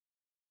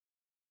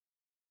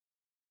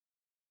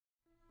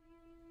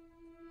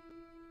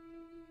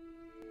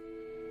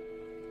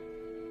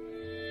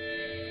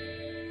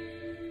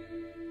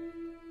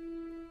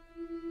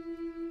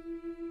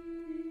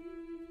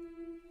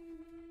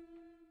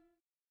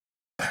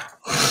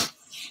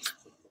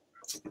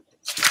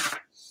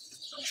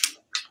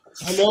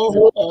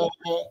Hello,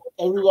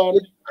 everyone.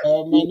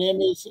 My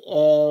name is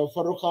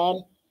Furrukh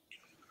Khan.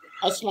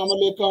 Assalamu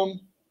alaikum.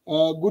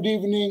 Good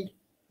evening.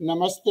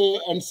 Namaste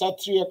and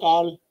Sat Sri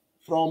Akal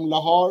from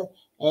Lahore.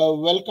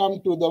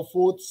 Welcome to the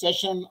fourth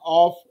session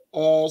of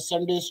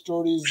Sunday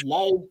Stories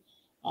Live.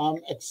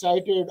 I'm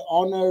excited,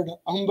 honored,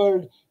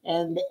 humbled,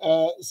 and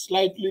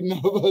slightly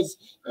nervous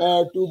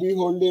to be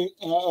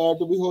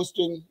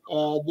hosting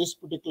this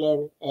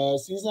particular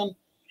season.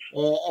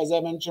 As I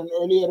mentioned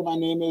earlier, my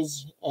name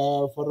is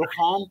Furrukh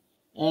Khan,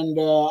 and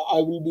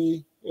I will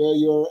be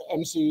your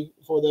MC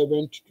for the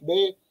event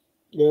today.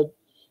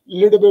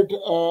 Little bit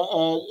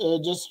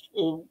just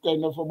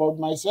kind of about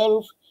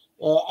myself.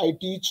 I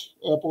teach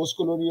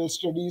postcolonial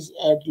studies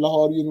at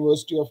Lahore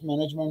University of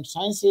Management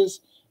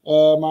Sciences.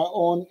 My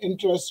own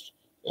interest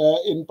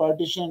in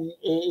partition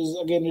is,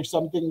 again, it's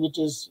something which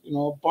is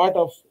part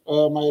of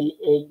my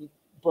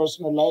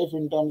personal life,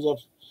 in terms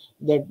of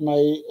that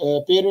my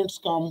parents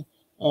come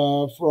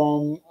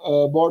from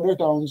border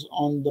towns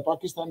on the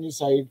Pakistani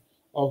side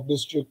of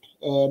district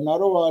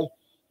Narowal.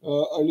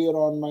 Earlier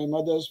on, my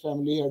mother's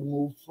family had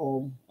moved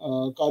from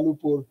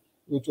Kalupur,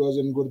 which was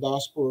in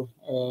Gurdaspur,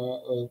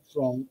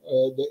 from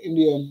the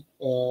Indian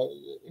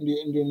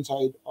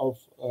side of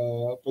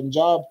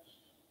Punjab.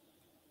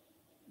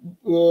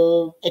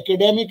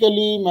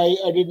 Academically,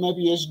 I did my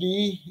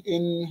PhD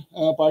in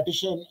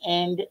partition,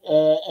 and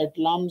at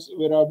LUMS,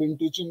 where I've been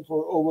teaching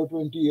for over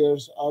 20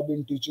 years, I've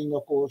been teaching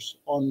a course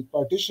on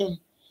partition.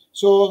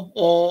 So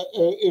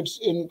it's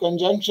in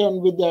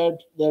conjunction with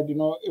that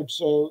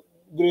it's a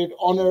great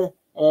honor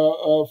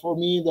for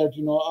me that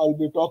I'll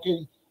be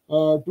talking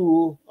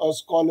to a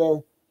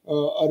scholar,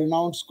 a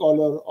renowned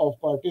scholar of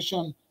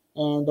partition,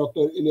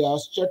 Dr.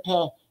 Ilyas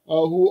Chattha,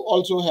 who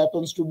also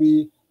happens to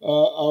be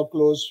a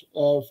close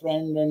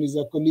friend and is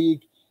a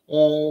colleague.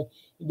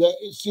 The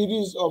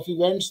series of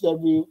events that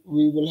we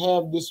will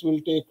have, this will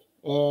take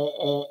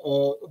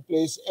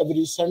place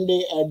every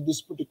Sunday at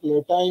this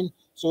particular time.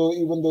 So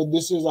even though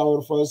this is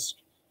our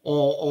first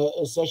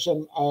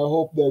session, I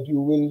hope that you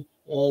will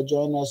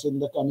join us in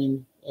the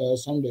coming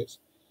Sundays.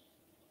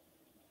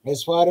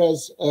 As far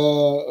as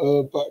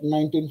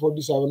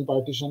 1947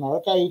 Partition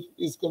Archive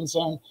is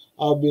concerned,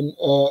 I've been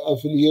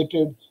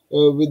affiliated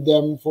with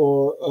them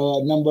for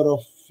a number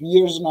of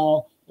years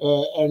now,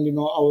 and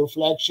our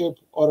flagship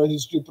oral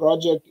history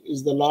project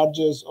is the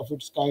largest of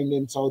its kind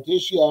in South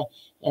Asia,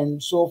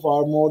 and so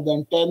far more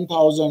than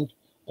 10,000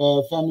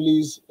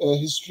 families'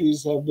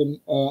 histories have been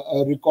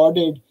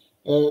recorded.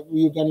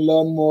 You can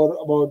learn more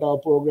about our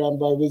program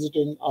by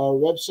visiting our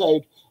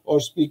website or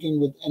speaking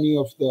with any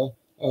of the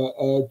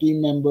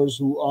team members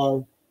who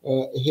are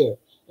here.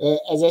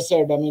 As I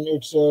said, I mean,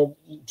 it's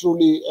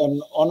truly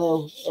an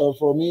honor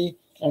for me,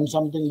 and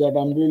something that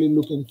I'm really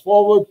looking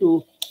forward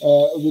to,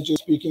 which is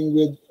speaking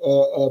with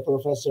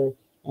Professor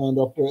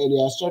Dr.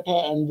 Ilyas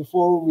Chattha. And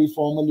before we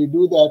formally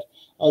do that,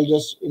 I'll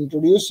just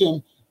introduce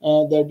him,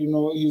 that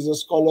he's a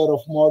scholar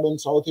of modern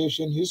South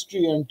Asian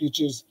history and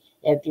teaches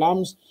at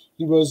LUMS.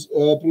 He was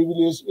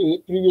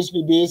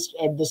previously based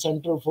at the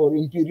Center for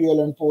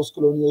Imperial and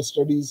Postcolonial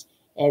Studies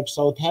at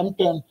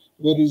Southampton,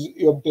 where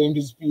he obtained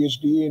his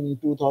PhD in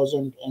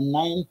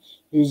 2009.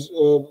 He's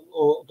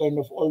kind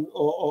of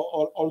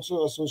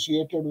also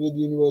associated with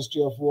the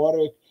University of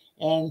Warwick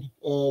and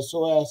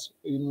SOAS,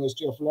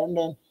 University of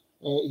London.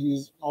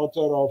 He's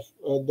author of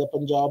the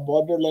Punjab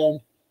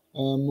Borderland,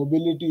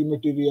 Mobility,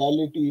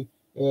 Materiality,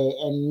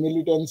 and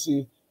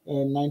Militancy,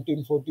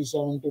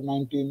 1947 to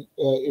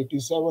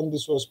 1987.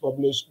 This was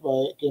published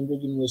by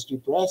Cambridge University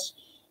Press.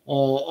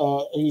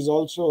 He's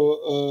also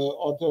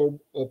authored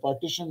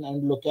Partition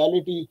and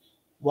Locality,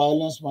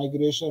 Violence,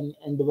 Migration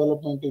and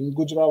Development in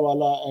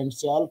Gujranwala and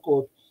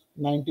Sialkot,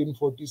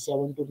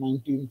 1947 to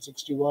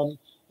 1961,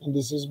 and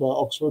this is by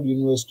Oxford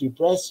University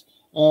Press.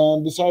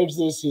 Besides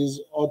this, he's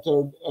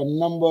authored a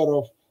number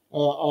of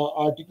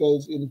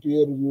articles in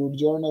peer-reviewed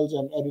journals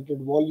and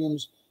edited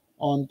volumes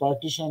on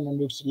partition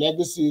and its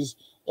legacies,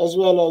 as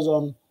well as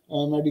on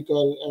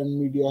medical and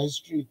media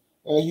history.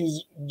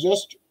 He's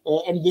just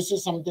and this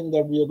is something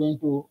that we are going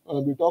to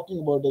be talking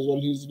about as well.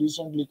 He's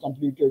recently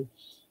completed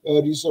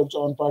research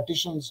on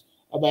partitions,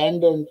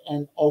 abandoned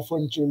and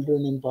orphaned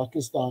children in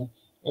Pakistan.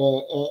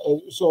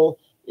 So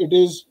it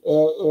is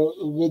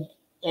with,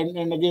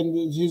 and again,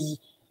 his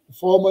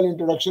formal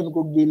introduction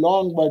could be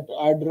long, but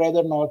I'd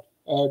rather not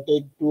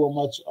take too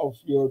much of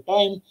your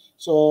time.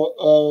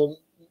 So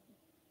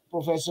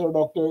Professor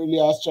Dr.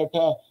 Ilyas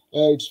Chattha,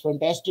 it's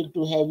fantastic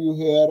to have you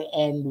here,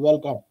 and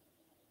welcome.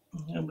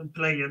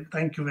 Pleasure.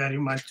 Thank you very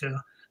much,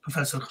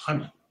 Professor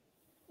Khan.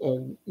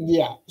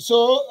 Yeah.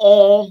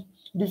 So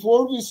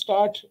before we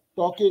start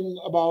talking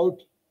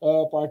about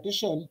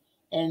partition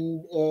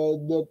and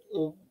the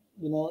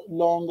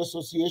long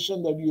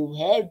association that you've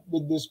had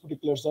with this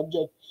particular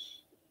subject,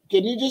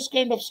 can you just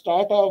kind of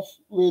start off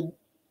with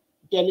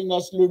telling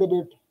us a little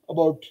bit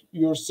about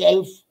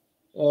yourself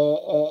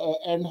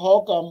and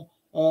how come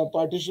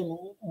partition?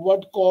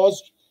 What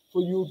caused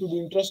for you to be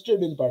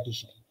interested in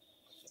partition?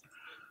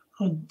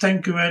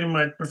 Thank you very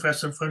much,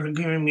 Professor, for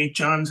giving me a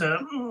chance.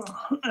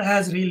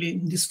 As really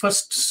this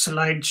first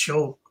slide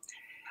show,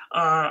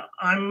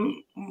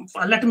 I'm.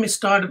 Let me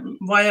start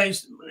why I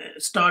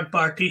start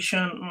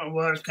partition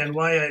work and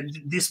why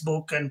this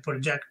book and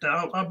project.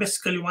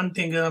 Basically, one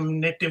thing, I'm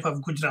native of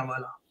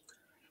Gujranwala,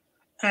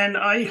 and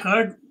I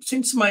heard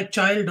since my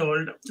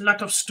childhood a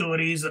lot of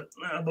stories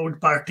about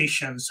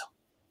partitions,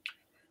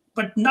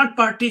 but not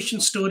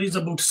partition stories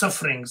about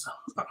sufferings,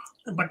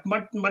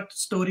 but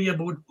story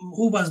about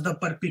who was the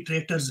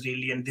perpetrators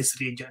really in these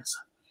regions,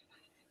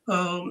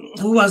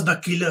 who was the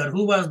killer,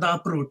 who was the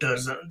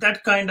uprooters,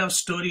 that kind of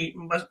story,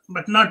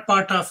 but not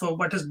part of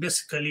what is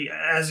basically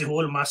as a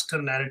whole master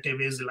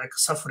narrative is like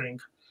suffering.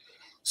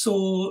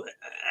 So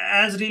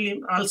as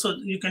really also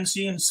you can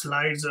see in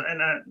slides, and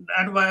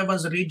that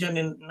was a region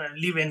in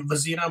live in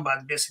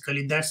Wazirabad,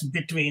 basically that's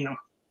between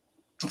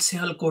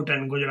Sialkot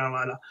and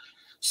Gujranwala.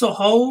 So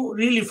how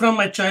really from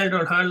my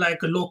childhood, how like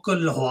local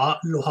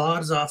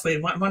Lohars of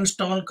one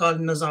town called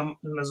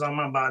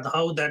Nizamabad,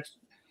 how that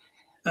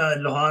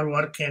Lohar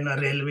work in a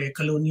railway,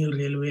 colonial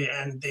railway,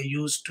 and they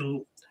used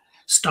to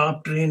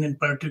stop train in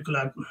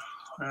particular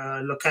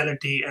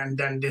locality, and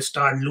then they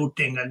start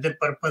looting, and the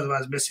purpose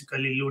was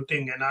basically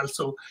looting, and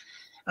also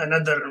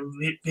another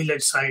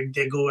village side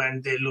they go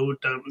and they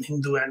loot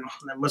Hindu and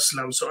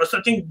Muslim. So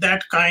I think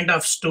that kind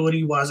of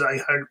story was I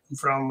heard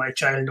from my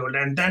childhood,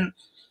 and then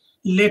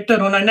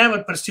later on I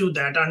never pursued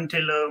that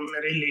until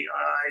really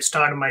I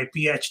started my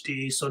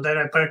PhD. So that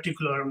I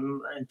particular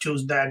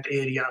choose that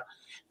area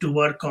to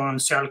work on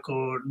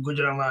Sialkot,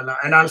 Gujranwala,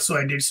 and also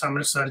I did some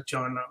research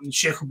on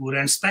Sheikhpur,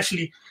 and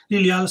especially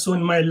really also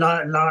in my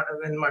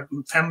in my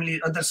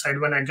family other side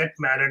when I get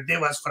married, they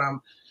was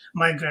from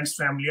migrants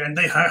family, and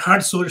they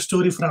heard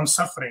story from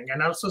suffering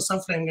and also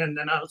suffering, and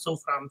then also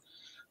from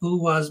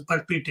who was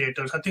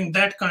perpetrators. I think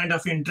that kind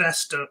of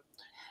interest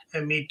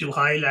me to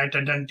highlight,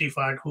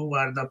 identified who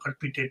were the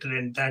perpetrator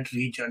in that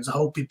regions,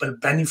 how people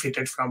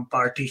benefited from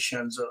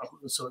partitions.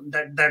 So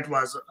that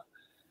was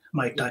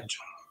my touch.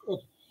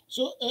 Okay.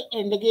 So,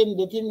 and again,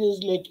 the thing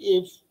is, like,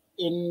 if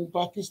in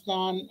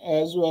Pakistan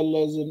as well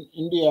as in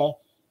India,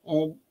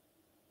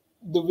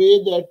 the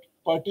way that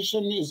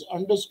partition is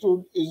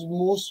understood is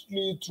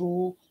mostly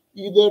through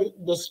either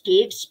the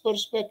state's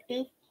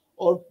perspective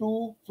or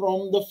two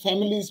from the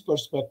family's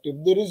perspective.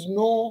 There is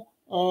no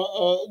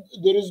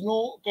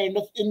kind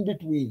of in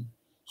between.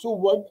 So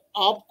what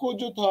आपको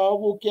जो था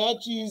वो क्या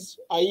चीज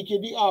आई कि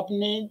भी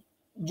आपने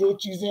जो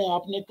चीजें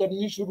आपने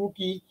करनी शुरू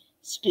की,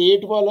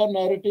 स्टेट वाला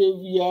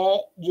नैरेटिव या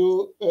जो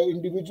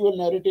इंडिविजुअल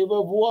नैरेटिव है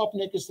वो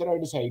आपने किस तरह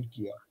डिसाइड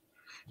किया कि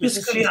किस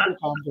Basically, चीज पे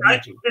काम करना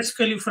चाहिए?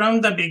 basically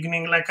from the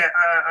beginning, like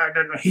I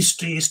don't know,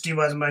 history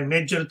was my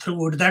major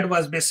through. That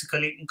was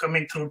basically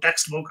coming through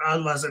textbook.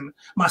 All was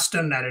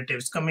master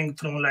narratives coming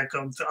through, like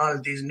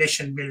all these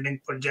nation building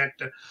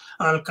project,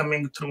 all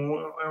coming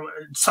through.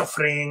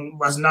 Suffering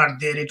was not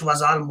there. It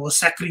was almost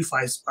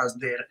sacrifice was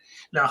there.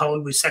 Now, how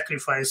we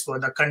sacrifice for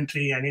the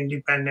country and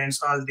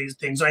independence, all these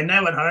things. I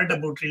never heard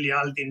about really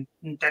all the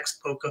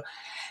textbook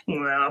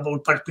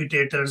about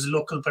perpetrators,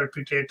 local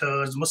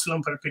perpetrators,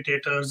 Muslim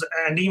perpetrators,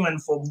 and even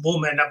for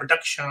women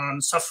abduction,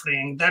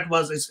 suffering. That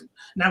was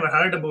never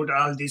heard about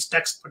all these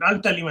texts. But I'll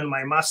tell you, in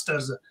my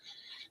masters,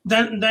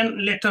 then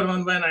later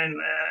on when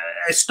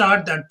I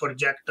start that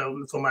project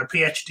for my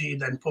PhD,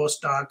 then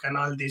postdoc, and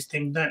all these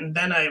things,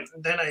 then I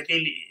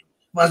really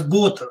was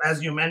both,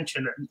 as you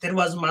mentioned. There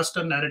was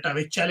master narrative,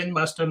 a challenge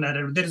master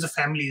narrative. There is a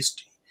family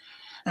history,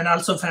 and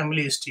also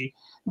family history.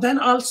 Then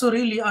also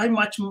really I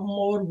much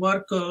more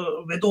work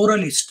with oral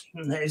history.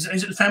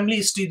 Family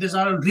history, these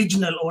are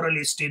regional oral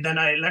history. Then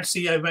let's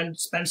see, I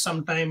spent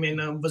some time in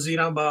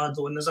Wazirabad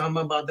or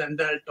Nizamabad and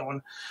that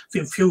on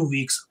few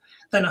weeks.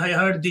 Then I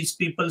heard these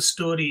people's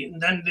story.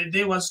 Then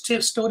there was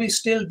story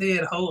still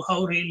there.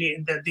 How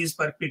really that these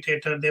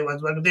perpetrator there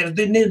was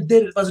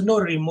there was no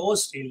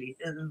remorse really.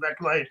 That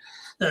why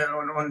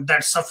on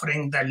that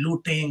suffering, that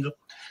looting.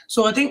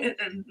 So I think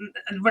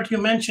what you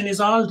mentioned is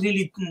all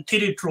really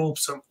theory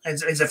tropes.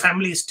 As a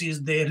family history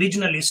is there,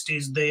 regional history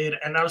is there,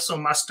 and also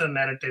master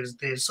narratives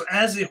there. So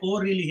as a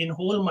whole, really in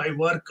whole my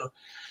work,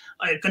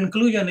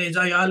 conclusion is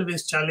I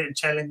always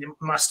challenge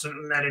master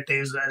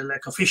narratives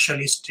like official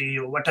history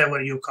or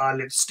whatever you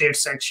call it, state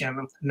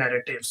section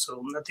narrative.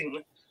 So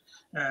nothing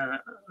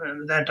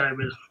that I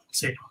will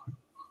say.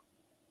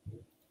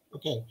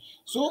 Okay.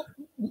 So,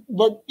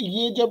 but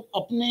ये जब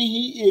अपने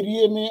ही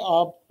area में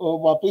आप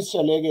वापस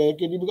चले गए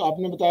कि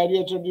आपने बताया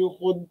रिया चड्डी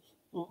खुद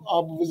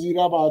आप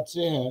वजीराबाद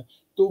से हैं,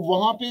 तो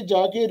वहां पे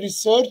जाके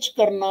रिसर्च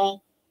करना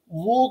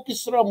वो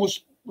किस तरह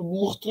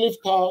मुख्तलिफ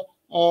था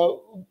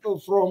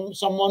from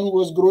someone who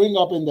was growing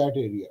up in that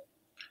area?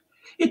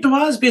 It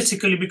was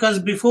basically because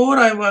before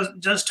I was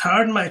just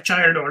heard my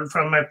childhood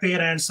from my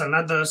parents and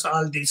others,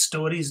 all these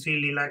stories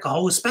really like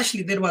how,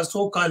 especially there was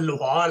so-called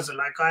Lohars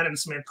like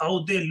ironsmith,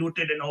 how they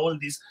looted in all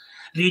these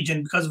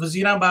region, because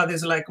Wazirabad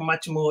is like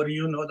much more,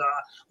 the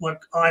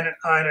work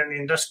iron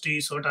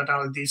industry, so that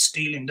all these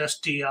steel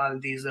industry, all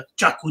these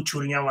chaku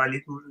churiyan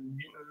wali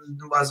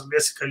was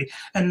basically,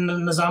 and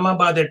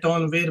Nizamabad a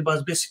town where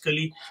was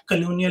basically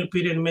colonial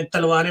period में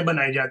तलवारें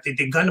बनाई जाती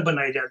थी, gun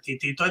बनाई जाती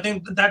थी. So I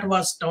think that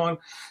was town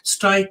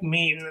strike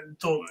me.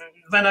 So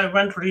when I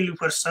went really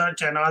for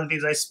search and all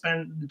these, I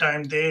spent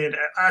time there.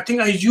 I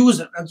think I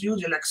use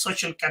like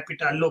social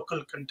capital,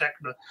 local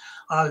contact,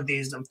 all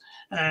these,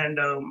 and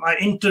I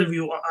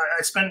interview.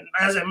 I spent,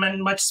 as I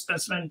meant,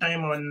 spent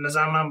time on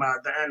Nizamabad,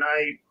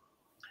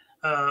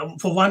 and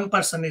for one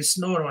person is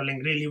snow rolling,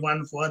 really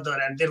one for other.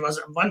 And there was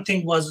one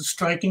thing was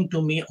striking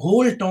to me.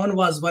 Whole town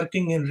was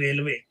working in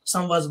railway.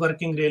 Some was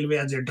working railway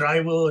as a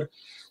driver,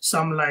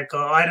 some like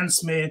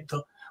ironsmith,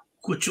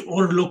 कुछ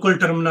और local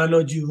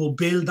terminology वो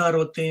बेलदार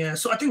होते हैं.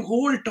 So I think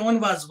whole town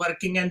was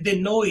working and they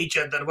know each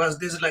other. Was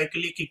this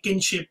likely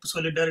kinship,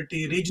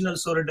 solidarity, regional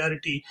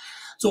solidarity?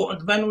 So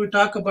when we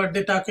talk about,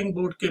 they talking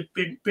about कि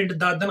पिंड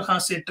दादन खां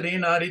से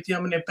train आ रही थी,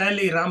 हमने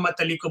पहले ही रहमत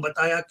अली को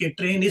बताया कि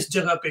ट्रेन इस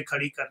जगह पे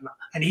खड़ी करना.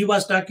 And he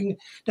was telling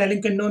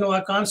कि no,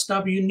 I can't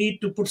stop. You need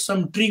to put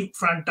some tree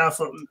front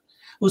of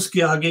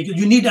उसके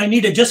आगे. I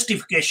need a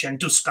justification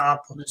to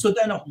stop. So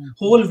then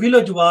whole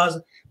village was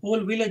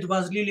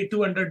really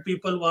 200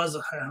 people was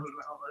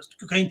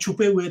कहीं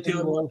छुपे हुए थे.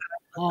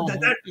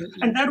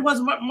 And that was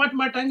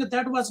much time.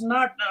 That was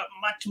not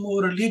much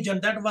more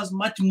religion. That was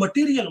much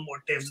material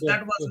motives.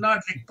 That was not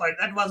required.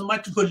 That was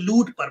much for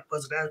loot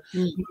purpose.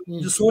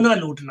 जो सोना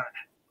लूटना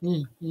है.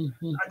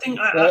 I think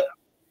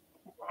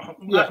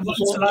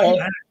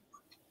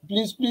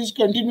Please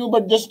continue,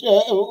 but just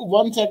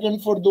 1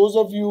 second for those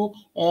of you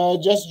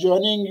just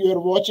joining. You're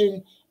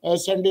watching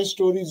Sunday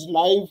Stories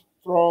live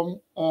from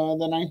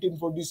the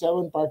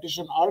 1947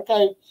 Partition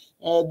Archive.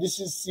 This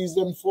is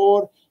season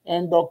 4,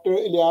 and Dr.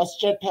 Ilyas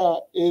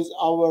Chattha is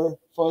our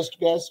first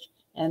guest,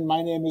 and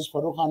my name is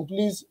Furrukh Khan.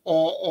 Please,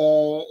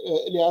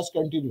 Ilyas,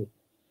 continue.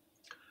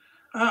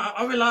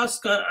 I will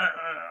ask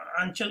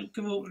अंचल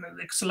कि वो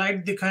एक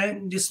slide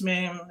दिखाएं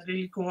जिसमें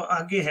really को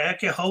आगे है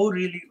कि how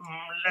really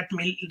let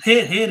me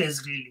here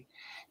is really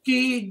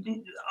कि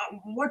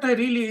what I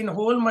really in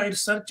whole my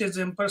research is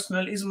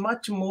impersonal is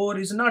not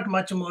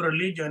much more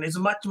religion, is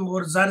much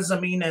more zar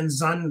zameen and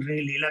zan,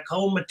 really like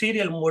how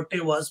material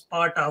motive was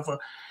part of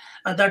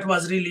that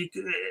was really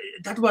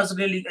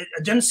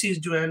agencies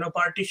जो है ना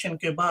partition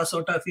के बाद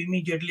sort of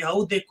immediately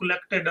how they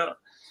collected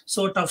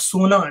sort of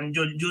सोना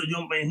जो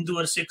हिंदू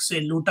और सिख से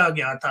लूटा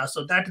गया था.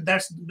 So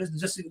that's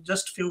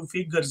just few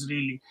figures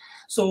really.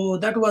 So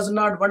that was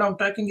not what I'm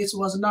talking. It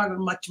was not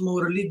much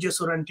more religious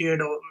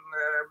oriented or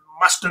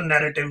master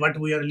narrative, what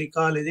we really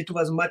call it. It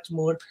was much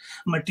more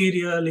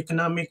material,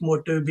 economic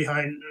motive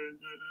behind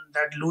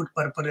that loot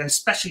purpose,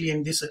 especially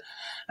in this in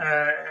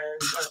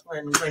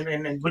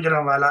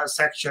Gujranwala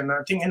section,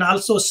 I think. And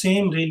also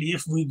same really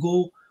if we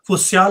go for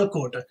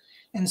Sialkot.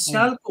 In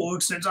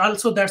Sialkot, it's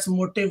also that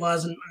motive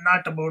was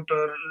not about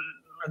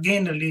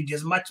again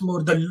religious, much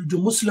more the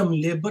Muslim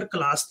labor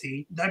class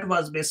thing. That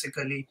was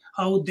basically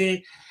how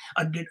they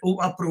did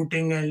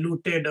uprooting and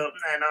looted,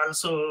 and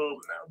also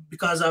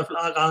because of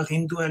all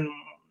Hindu and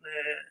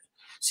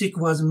Sikh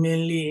was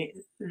mainly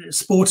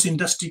sports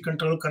industry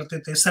control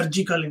karte the,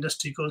 surgical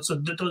industry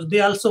also.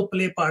 They also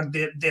play part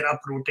their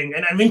uprooting,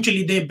 and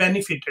eventually they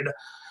benefited.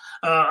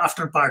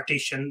 After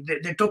partition,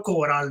 they took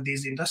over all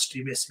these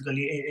industry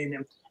basically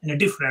in a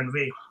different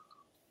way.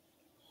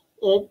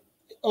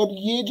 और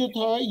ये जो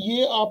था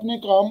ये आपने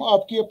काम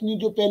आपकी अपनी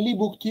जो पहली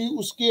बुक थी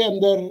उसके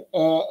अंदर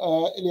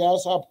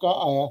इलियास आपका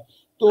आया.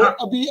 तो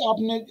अभी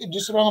आपने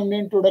जिस तरह हमने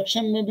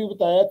इंट्रोडक्शन में भी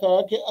बताया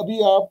था कि अभी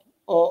आप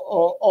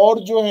और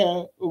जो है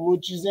वो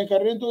चीजें कर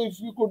रहे हैं. तो if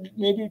you could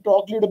may be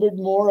talk little bit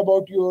more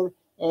about your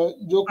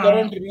जो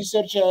करंट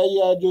रिसर्च है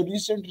या जो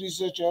रीसेंट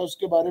रिसर्च है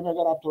उसके बारे में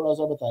अगर आप थोड़ा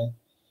सा बताएं.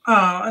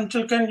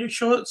 Until can you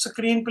show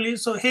screen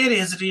please? So here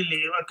is really,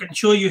 I can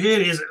show you here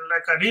is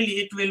like a really,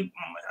 it will,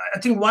 I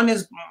think one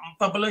is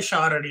published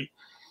already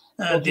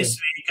this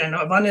week,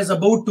 and one is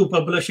about to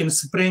publish in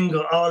spring.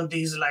 All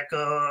these like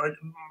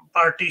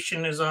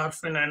partition is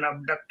orphaned and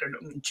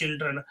abducted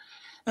children.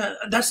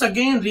 That's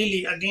again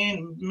really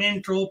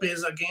main trope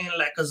is again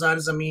like a zar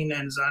zameen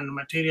and zan,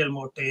 material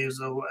motives,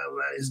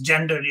 is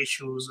gender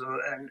issues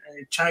and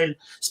child,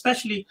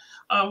 especially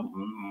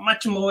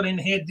much more in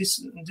here this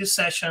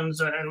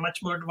sessions and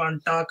much more to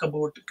want talk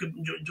about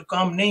जो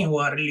काम नहीं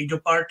हुआ really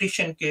जो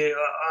partition के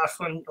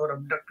orphan or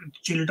abducted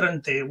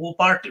children थे वो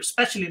part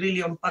especially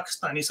really on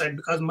Pakistani side,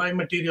 because my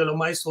material or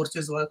my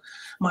sources were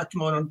much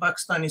more on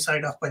Pakistani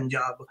side of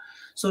Punjab.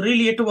 So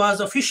really it was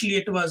officially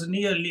it was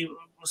nearly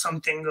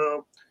something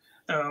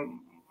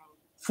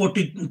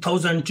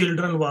 40,000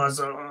 children was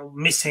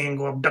missing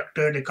or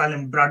abducted. They call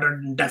them broader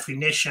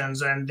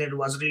definitions, and there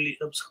was really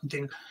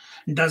something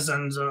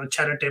dozens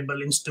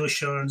charitable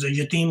institutions,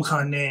 yatim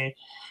khane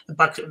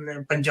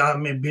Punjab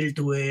mein built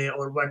hue,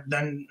 or what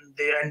then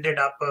they ended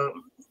up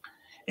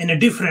in a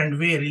different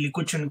way really.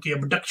 कुछ उनकी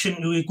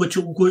abduction हुई, कुछ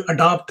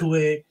adopt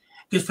हुए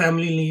किस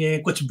family लिए,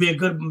 कुछ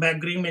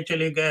beggary में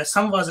चले गए.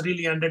 Some was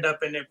really ended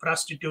up in a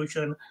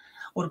prostitution,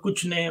 और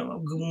कुछ ने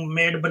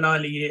मेड बना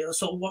लिए.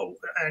 So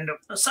and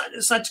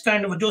such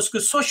kind of जो उसके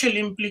social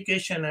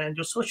implication है,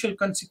 जो social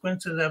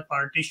consequences है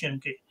partition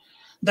के,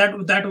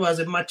 that was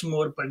a much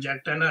more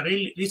project, and I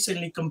really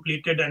recently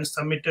completed and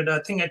submitted. I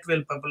think it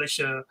will publish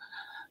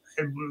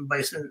by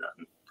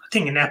I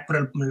think in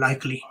April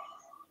likely.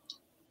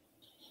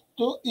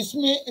 तो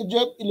इसमें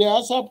जब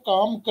इलियास आप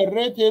काम कर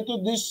रहे थे तो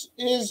this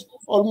is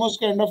almost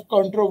kind of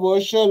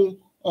controversial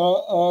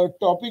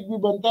topic भी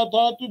बनता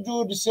था, तो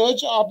जो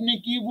रिसर्च आपने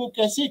की वो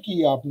कैसे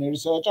की आपने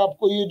रिसर्च?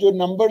 आपको ये जो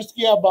नंबर्स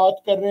की आप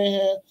बात कर रहे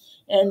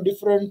हैं एंड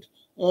डिफरेंट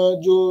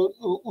जो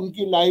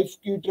उनकी लाइफ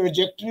की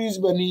ट्रेजेक्टरीज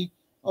बनी,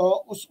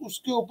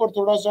 उसके ऊपर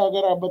थोड़ा सा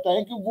अगर आप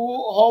बताएं कि वो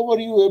how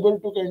were you able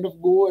to kind of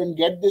go and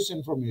get this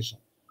information?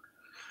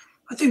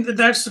 I think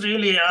that's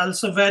really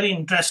also very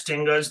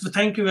interesting.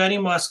 Thank you very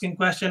much asking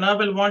question. I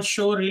will want to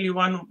show really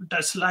one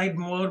slide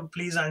more,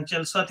 please,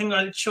 Anchal. So I think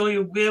I'll show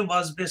you where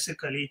was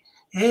basically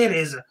here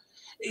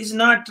is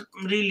not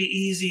really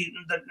easy.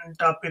 The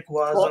topic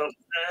was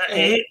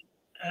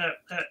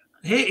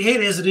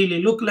here is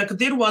really look like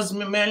there was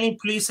many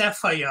police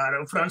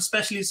FIR from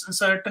especially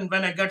certain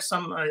when I get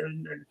some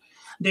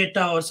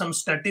data or some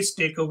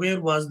statistic where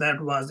was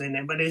in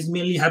it, but it's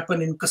mainly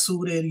happened in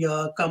Kasur area,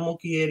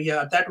 Kamuki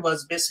area. That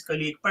was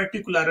basically a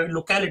particular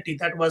locality.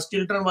 That was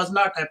children was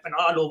not happen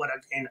all over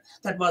again.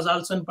 That was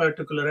also in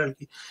particular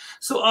locality.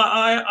 So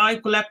I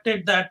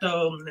collected that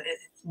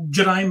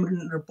Jaraim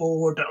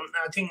report.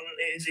 I think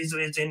is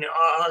in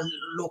all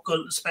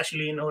local,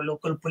 especially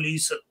local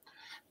police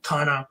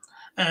thana.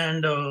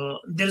 And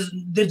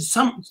there's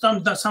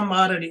some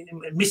are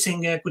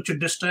missing है, कुछ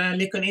destroy है,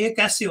 लेकिन एक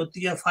ऐसी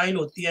होती है file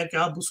होती है कि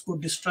आप उसको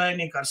डिस्ट्रॉय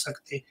नहीं कर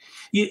सकते.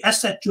 ये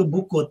SHO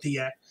बुक होती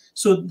है.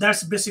 So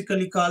that's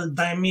basically called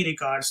daimi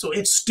record. So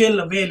it's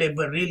still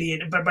available really,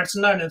 but it's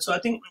not. So I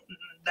think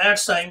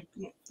that's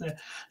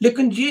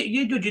लेकिन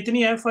ये जो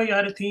जितनी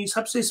FIR थी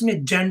सबसे इसमें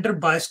जेंडर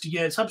बाइस्ड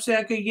है. सबसे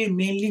है कि ये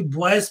मेनली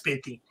बॉयज पे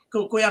थी.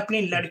 कोई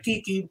अपनी लड़की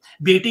की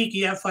बेटी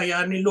की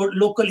FIR नहीं.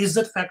 लोकल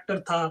इज्जत फैक्टर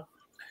था,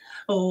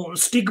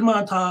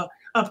 स्टिग्मा था.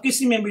 अब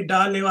किसी में भी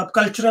डाल लें, आप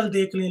कल्चरल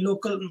देख लें,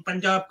 लोकल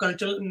पंजाब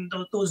कल्चरल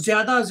तो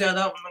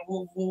ज्यादा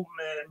वो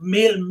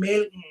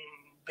मेल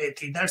पे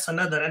थी. That's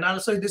another. And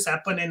also this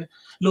happen in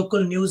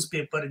local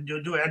newspaper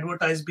जो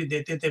एडवर्टाइज भी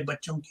देते थे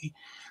बच्चों की,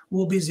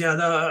 वो भी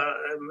ज्यादा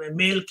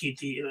मेल की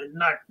थी,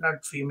 not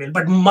female.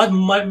 But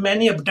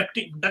many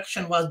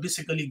abduction was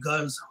basically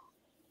girls.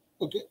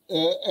 Okay,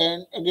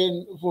 and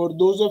again, for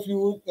those of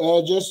you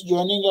just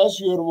joining us,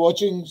 you are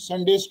watching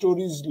Sunday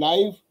Stories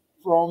live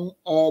from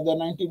the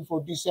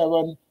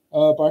 1947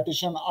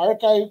 Partition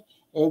archive.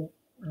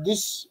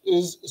 This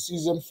is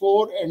season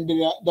 4, and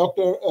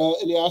Dr.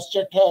 Ilyas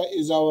Chattha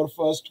is our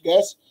first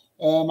guest.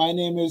 My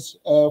name is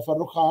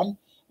Furrukh Khan.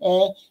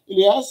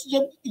 Ilyas,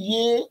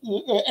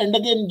 and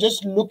again,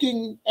 just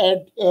looking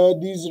at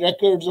these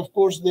records, of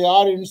course, they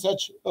are in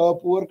such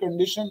poor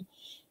condition.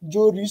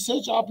 जो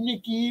research आपने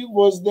की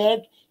was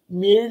that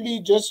merely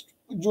just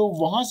जो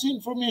वहां से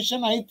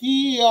information आई थी,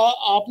 या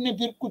आपने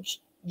फिर कुछ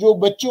जो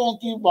बच्चों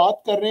की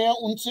बात कर रहे हैं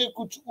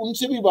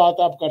उनसे भी बात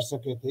आप कर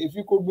सके थे? If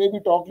you could maybe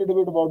talk a little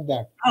bit about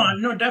that.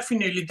 No,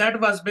 definitely. That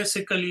was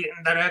basically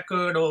the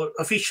record or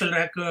official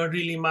record,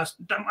 really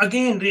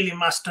really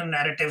master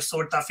narrative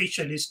sort of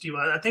official history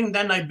was. I think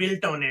then I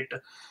built on it.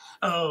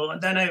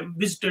 Then I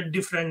visited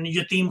different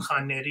yatim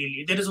khane.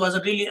 Really, there was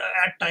a really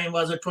at time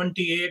was a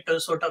 28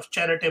 sort of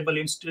charitable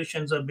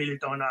institutions are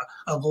built on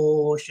a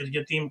Ghosh,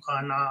 yatim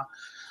khana,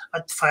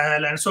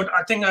 Atfal, and so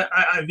I think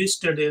I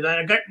visited it.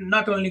 I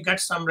not only get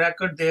some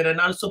record there, and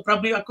also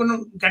probably I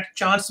couldn't get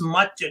chance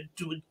much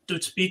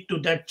to speak to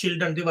that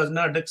children. There was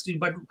not actually,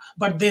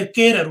 but their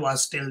carer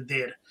was still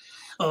there.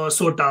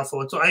 Sort of.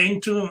 So I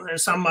interviewed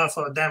some of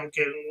them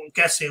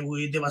कैसे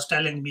हुई. They was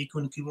telling me कि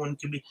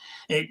उनकी भी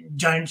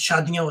giant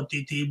शादियां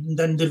होती थी.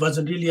 Then there was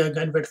really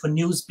again wait for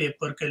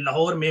newspaper के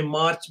लाहौर में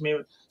मार्च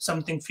में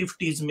something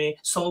 50s में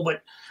 100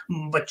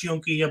 बच्चियों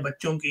की या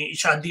बच्चों की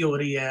शादी हो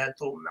रही है,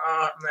 तो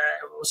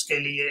उसके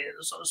लिए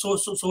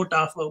sort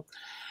of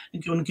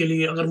कि उनके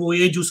लिए अगर वो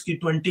एज उसकी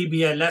 20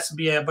 भी है, लेस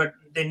भी है, but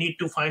they need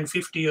to find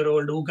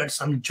 50-year-old who get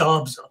some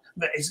jobs.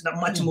 It's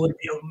much more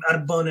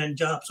urban and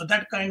jobs. So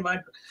that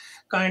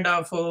kind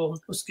of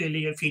उसके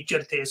लिए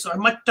feature थे. So I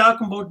much talk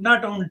about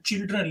not on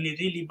children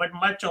really, but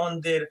much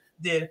on their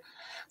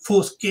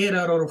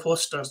carer or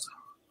fosters.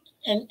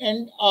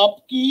 And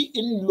आपकी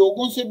इन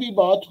लोगों से भी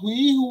बात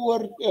हुई who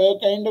were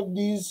kind of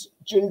these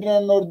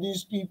children or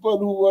these people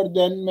who were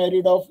then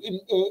married off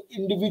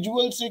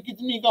individuals से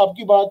कितनी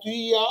आपकी बात हुई,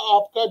 या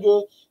आपका जो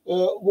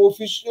वो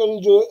official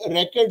जो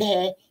record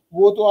है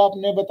वो तो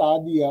आपने बता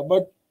दिया,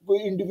 but वो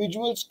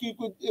individuals की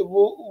कुछ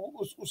वो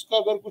उसका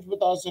अगर कुछ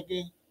बता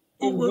सके?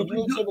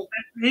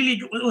 Really,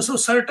 also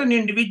certain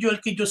individual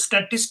की जो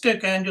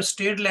statistic है, जो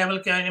state level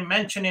के I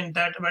mention in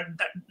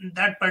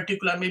that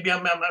particular maybe I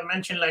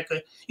mention like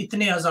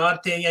इतने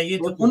हजार थे या ये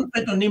तो उन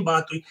पे तो नहीं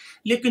बात हुई,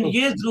 लेकिन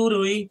ये जरूर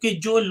हुई कि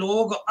जो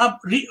लोग अब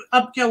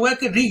क्या हुआ है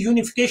कि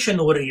reunification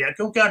हो रही है,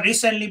 क्योंकि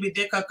recently भी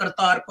देखा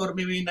करतारपुर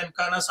में भी,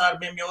 ननकाना साहब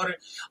में और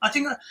I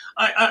think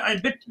I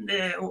bit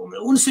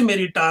उनसे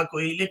मेरी talk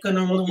हुई, लेकिन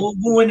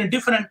वो in a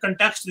different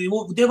context.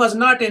 They was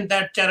not in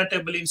that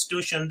charitable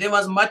institution. They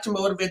was much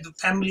more with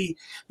family,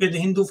 with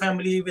Hindu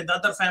family, with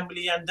other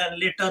family, and then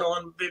later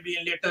on, maybe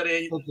later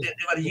they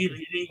were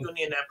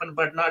reunion happened,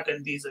 but not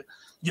in these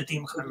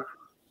Yatim Khana.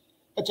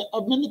 अच्छा,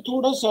 अब मैंने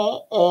थोड़ा सा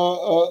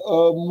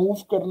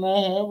move करना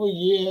है, वो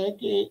ये है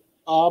कि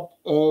आप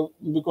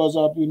बिकॉज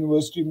आप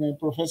यूनिवर्सिटी में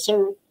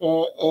प्रोफेसर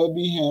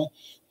भी हैं,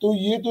 तो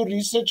ये तो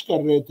रिसर्च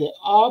कर रहे थे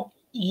आप,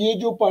 ये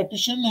जो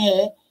पार्टीशन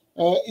है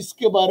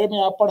इसके बारे में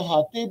आप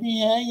पढ़ाते भी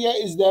हैं, या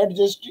is that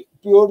just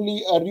purely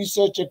a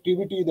research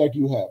activity that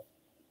you have?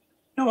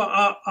 No,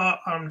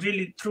 I'm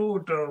really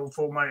through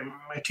for my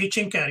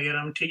teaching career.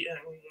 I'm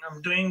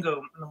doing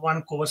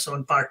one course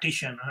on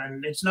partition,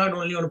 and it's not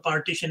only on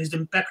partition; it's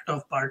the impact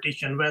of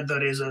partition,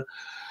 whether is a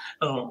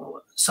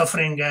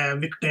suffering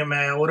victim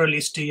oral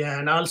history,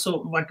 and also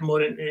what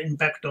more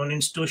impact on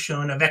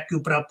institution,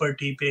 vacuum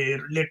property pay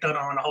later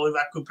on, how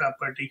vacuum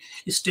property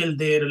is still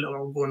there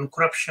on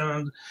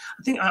corruption.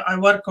 I think I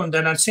work on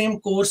that same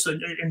course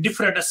in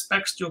different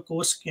aspects. Your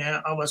course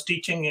I was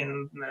teaching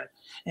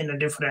in a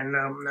different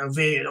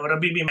way, और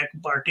अभी भी मैं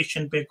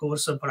partition पे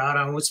course पढ़ा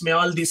रहा हूँ, उसमें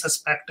all these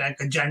aspect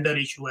है, gender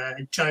issue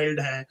है, child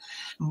है,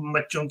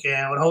 बच्चों के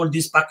हैं, और all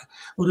these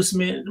और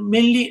उसमें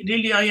mainly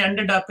really I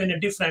ended up in a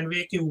different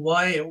way कि why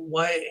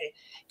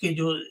कि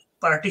जो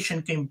पार्टीशन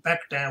के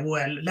इम्पैक्ट है वो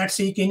है, लेट्स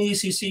सी कि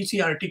इसी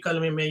आर्टिकल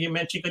में मैं ये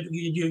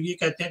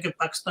कहते हैं कि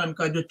पाकिस्तान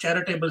का जो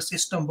चैरिटेबल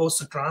सिस्टम बहुत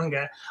स्ट्रांग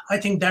है. I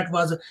think that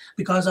was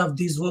because of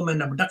this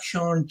women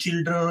abduction,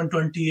 children,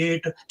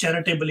 28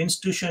 charitable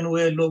institution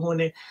हुए, लोगों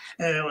ने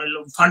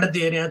फंड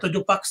दे रहे हैं. तो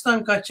जो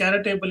पाकिस्तान का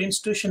चैरिटेबल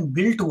इंस्टीट्यूशन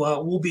बिल्ट हुआ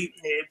वो भी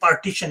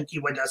पार्टीशन की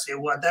वजह से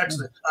हुआ.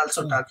 That's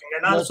also talking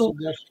and also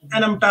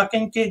and I am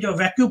talking कि जो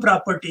वैक्यू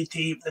प्रॉपर्टी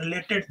थी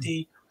रिलेटेड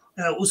थी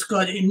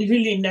उसका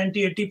रियली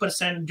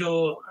 90-80% जो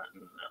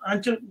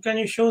अंचल कैन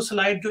यू शो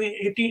स्लाइड, जो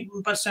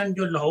 80%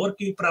 जो लाहौर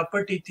की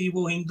प्रॉपर्टी थी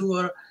वो हिंदू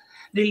और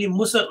रियली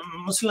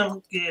मुस्लिम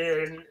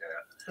के.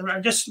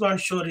 जस्ट वांट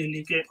शो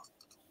रियली के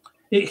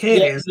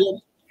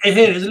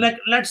here is like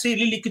let's say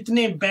really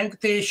कितने बैंक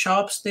थे,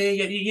 शॉप्स थे,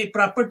 ये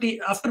प्रॉपर्टी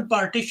आफ्टर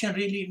पार्टीशन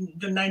रियली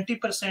जो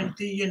 90%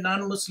 थी ये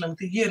नॉन मुस्लिम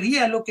थी, ये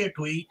रीएलोकेट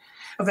हुई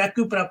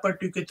वैक्यू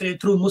प्रॉपर्टी के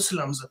through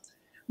Muslims.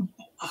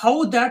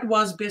 How that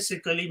was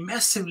basically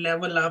massive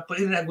level of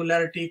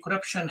irregularity,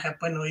 corruption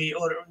happen हुई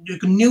और जो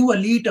new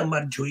elite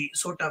emerge हुई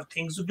sort of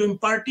things. जो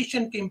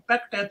partition के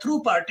impact है through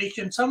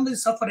partition, some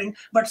is suffering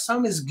but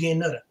some is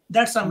gainer.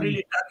 That's I'm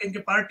really talking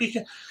कि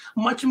partition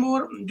much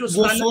more जो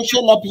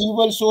social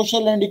upheaval,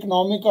 social and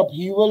economic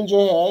upheaval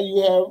जो है,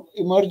 you have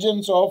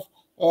emergence of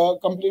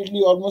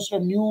completely almost a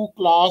new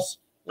class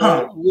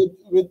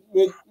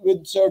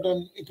with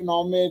certain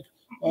economic,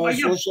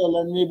 social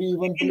and maybe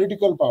even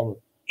political power.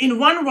 In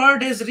one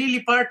word is really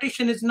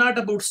partition is not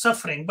about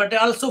suffering but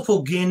also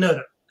for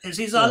gainer. This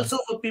is also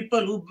for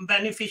people who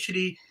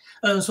beneficiary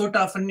sort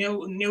of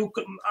new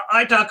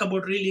I talk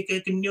about really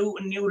कि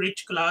new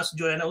rich class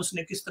जो है ना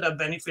उसने किस तरह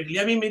benefit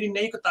लिया. अभी मेरी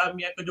नई किताब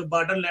में है कि जो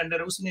borderland है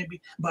उसने भी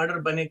border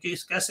बने के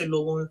कैसे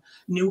लोगों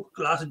न्यू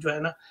क्लास जो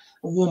है ना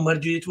वो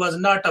मर्जी. It was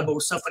not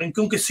about suffering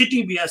क्योंकि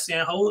सिटी भी ऐसे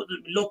हैं. How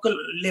local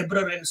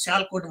labourer in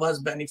Sialkot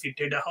was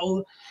benefited,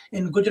 how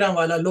in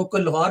Gujranwala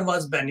local Lahore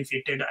was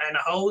benefited, and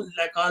how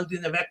like all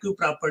the वैक्यू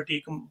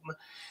property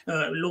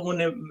लोगों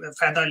ने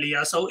फायदा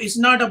लिया. So it's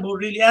not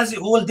about really as a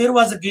whole there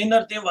was a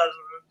gainer,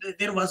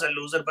 there was a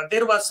loser, but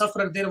there was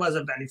sufferer, there was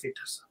a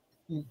benefiter.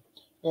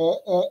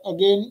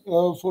 Again,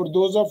 for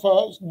those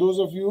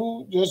of you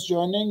just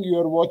joining, you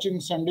are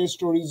watching Sunday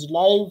Stories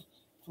live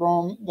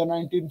from the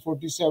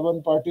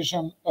 1947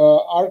 partition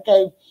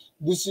archive.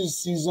 This is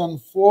season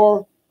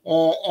 4,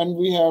 and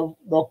we have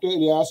Dr.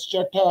 Ilyas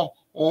Chattha.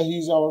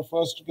 He's our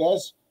first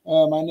guest.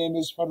 My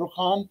name is Furrukh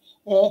Khan.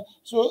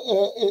 So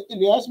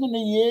Ilyas,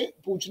 मैंने ये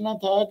पूछना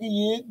था कि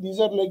ये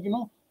these are like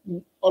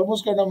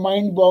almost kind of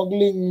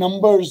mind-boggling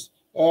numbers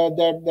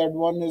that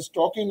one is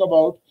talking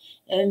about,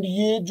 and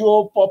ये जो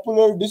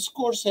popular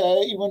discourse है,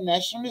 even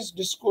nationalist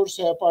discourse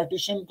है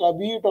partition का,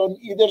 be it on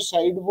either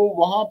side, वो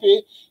वहाँ पे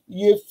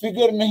ये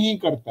figure नहीं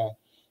करता है.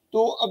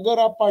 तो अगर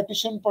आप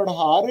partition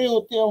पढ़ा रहे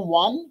होते हैं,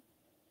 one,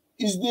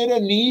 is there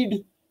a need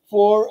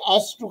for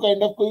us to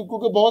kind of,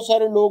 क्योंकि बहुत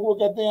सारे लोग वो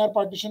कहते हैं यार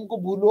partition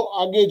को भूलो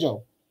आगे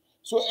जाओ.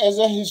 So as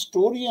a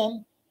historian,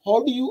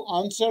 how do you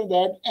answer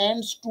that?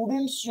 And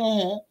students जो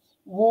हैं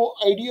वो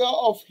आइडिया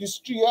ऑफ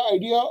हिस्ट्री या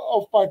आइडिया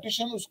ऑफ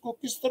पार्टीशन उसको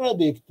किस तरह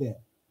देखते हैं?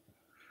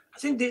 I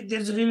think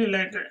there's really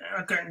like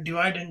I can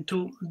divide into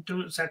two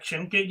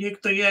section के एक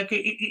तो ये है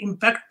कि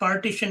impact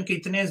partition के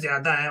इतने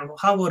ज्यादा हैं,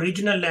 हाँ वो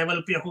regional level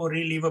पे हो,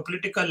 really वो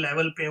political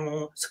level पे हो,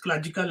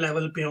 psychological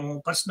level पे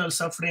हो, personal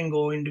suffering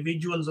हो,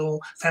 individuals हो,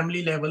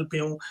 family level पे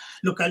हो,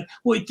 local,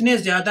 वो इतने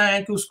ज्यादा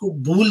हैं कि उसको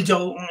भूल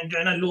जाओ जो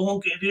है ना लोगों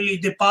के really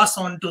they pass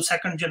on to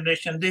second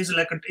generation. There's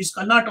like it's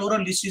not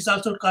oral history, it's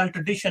also called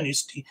tradition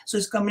history, so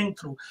it's coming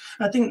through.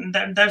 I think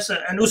that's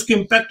and उसके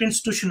impact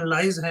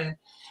institutionalized है.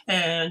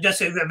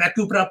 जैसे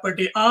वैक्यू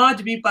प्रॉपर्टी,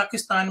 आज भी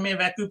पाकिस्तान में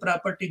वैक्यू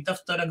प्रॉपर्टी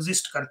दफ्तर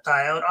एग्जिस्ट करता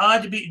है और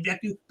आज भी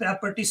वैक्यू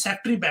प्रॉपर्टी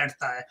सेक्रेटरी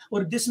बैठता है,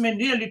 और जिसमें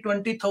नियरली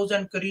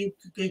 20,000 करीब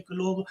के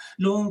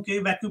लोगों के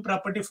वैक्यू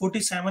प्रॉपर्टी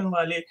 47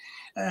 वाले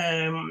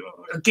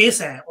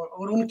केस है,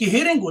 और उनकी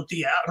हियरिंग होती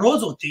है,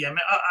 रोज होती है।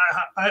 मैं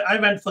I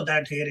went for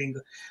that hearing,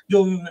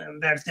 जो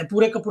बैठते हैं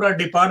पूरे का पूरा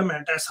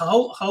डिपार्टमेंट है,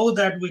 how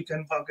that we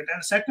can pocket.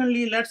 And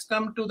secondly let's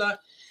come to the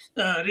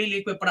really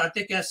कोई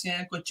पढ़ाते कैसे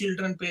हैं, कोई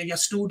चिल्ड्रन पे या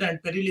स्टूडेंट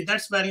पे, really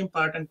that's very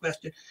important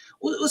question.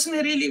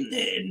 उसमें रियली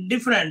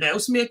डिफरेंट है,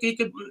 उसमें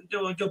एक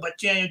जो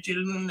बच्चे हैं,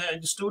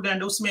 चिल्ड्रन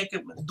स्टूडेंट, उसमें एक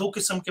दो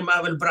किस्म के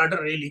मावल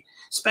ब्रॉडर रियली,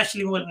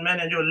 स्पेशली वो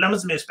मैंने जो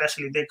लम्स में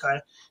स्पेशली देखा है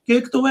कि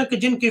एक तो है कि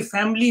जिनकी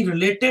फैमिली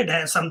रिलेटेड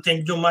है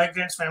समथिंग, जो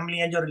माइग्रेंट्स फैमिली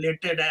है जो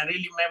रिलेटेड है,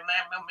 रियली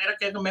मेरा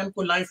कहता हूँ मैं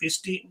उनको लाइफ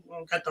हिस्ट्री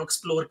कहता हूँ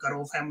एक्सप्लोर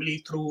करो फैमिली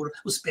थ्रू,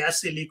 उस पे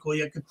ऐसे लिखो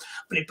या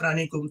अपनी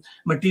पुरानी को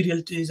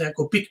मटेरियल चीज है,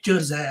 को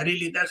पिक्चर्स है,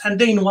 really that's and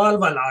they involve a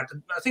lot.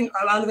 I think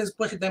I'll always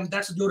push them,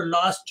 that's your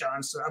last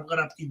chance अगर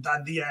आपकी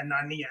दादी है,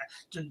 नानी है,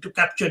 to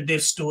capture their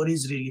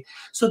stories really.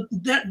 So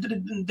that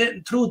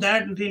through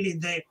that really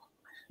they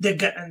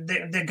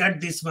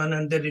get this one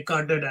and they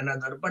recorded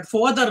another. But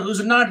for other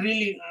who's not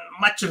really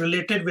much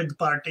related with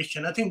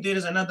partition, I think there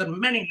is another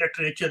many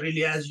literature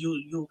really, as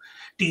you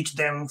teach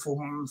them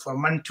from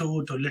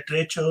Mantu to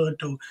literature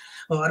to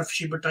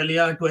Arfshi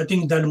Batalia to I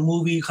think that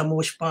movie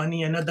Khamosh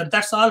Pani, another,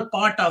 that's all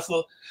part of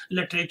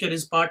literature,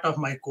 is part of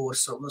my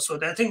course. So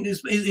I think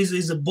this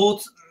is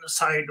both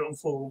side of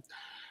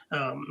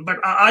but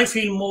I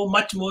feel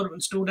much more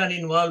student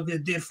involved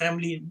with their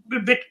family,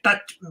 bit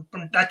touch,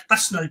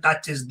 personal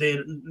touch is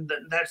there.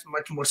 That's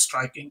much more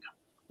striking.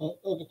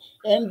 Okay.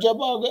 And जब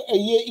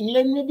ये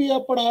England में भी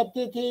आप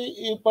पढ़ाते थे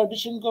ये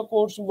partition का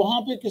course,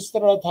 वहाँ पे किस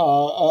तरह था?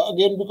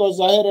 Again, because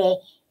जाहिर है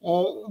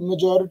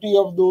majority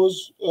of those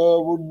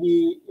would be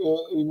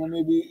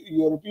maybe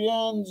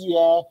Europeans,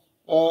 या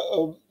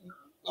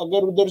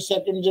अगर उधर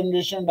सेकंड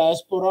जनरेशन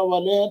डायस्पोरा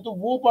वाले हैं तो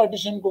वो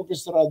पार्टीशन को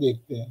किस तरह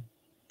देखते हैं?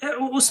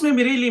 उसमें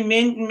भी रियली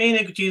मेन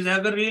एक चीज है,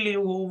 अगर रियली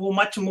वो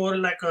much more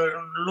like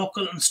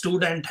local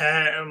student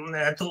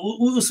है तो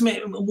उसमें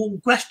वो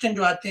क्वेश्चन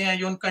जो आते हैं,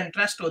 जो उनका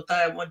इंटरेस्ट होता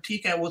है, वो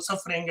ठीक है, वो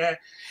सफरिंग है,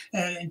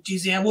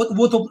 चीजें हैं,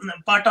 वो तो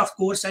पार्ट ऑफ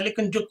कोर्स है,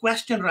 लेकिन जो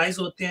क्वेश्चन राइज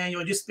होते हैं,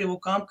 जो जिस पे वो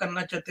काम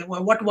करना चाहते हैं, वो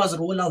what was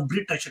role of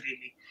British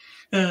really,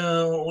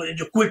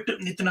 जो क्विट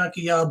इतना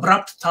किया,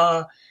 अब्रप्ट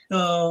था,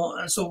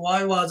 so why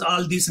was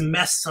all this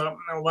mess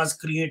was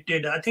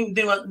created? I think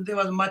there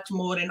was much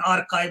more in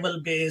archival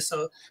base,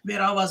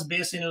 where I was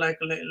based in like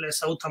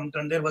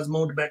Southampton, there was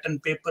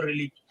Mountbatten paper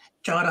really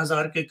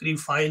 4,000 के करीब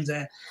files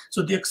हैं,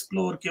 सो दे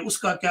explore के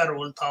उसका क्या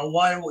role था,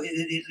 why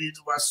it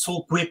was so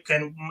quick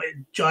and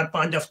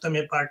 4-5 हफ्ते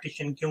में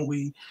partition क्यों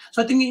हुई।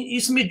 सो आई थिंक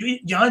इसमें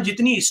जहाँ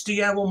जितनी हिस्ट्री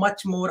है वो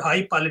मच मोर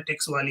हाई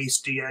पॉलिटिक्स वाली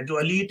हिस्ट्री है, जो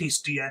एलीट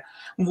हिस्ट्री है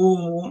वो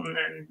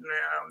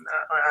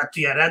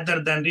आती है, रेदर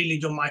देन रियली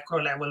जो माइक्रो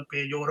लेवल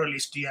पे जो ओरल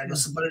हिस्ट्री है, जो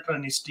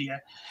सबल्टन हिस्ट्री है,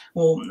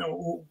 वो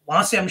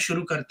वहां से हम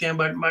शुरू करते हैं,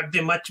 but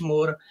they much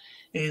more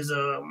is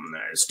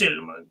still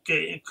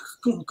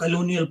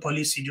colonial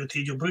policy जो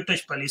थी, जो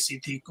British policy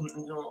थी,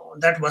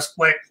 that was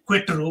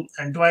quite rule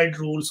and wide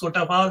rule, sort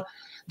of all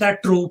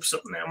that troops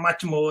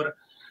much more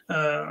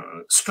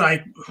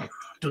strike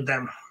to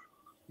them.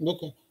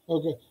 Okay.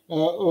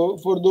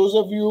 For those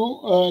of you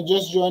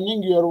just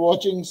joining, you are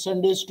watching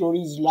Sunday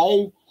Stories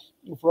live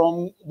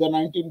from the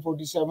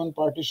 1947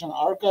 Partition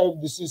Archive.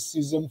 This is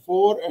season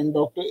 4 and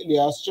Dr.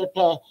 Ilyas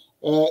Chattha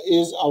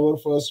is our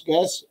first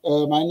guest.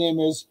 My name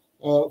is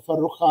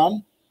Furrukh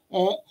Khan.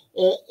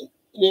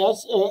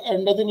 Yes,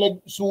 and I think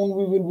like soon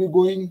we will be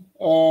going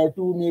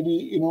to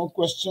maybe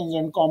questions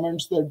and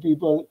comments that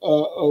people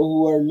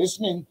who are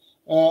listening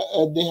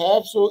they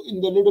have. So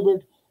in the little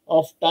bit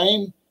of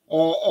time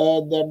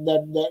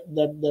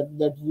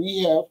that we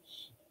have,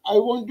 I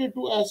wanted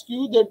to ask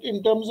you that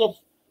in terms of,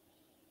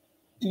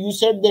 you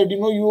said that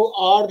you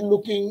are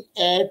looking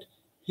at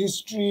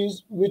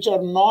histories which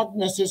are not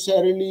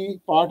necessarily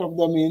part of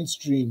the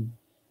mainstream.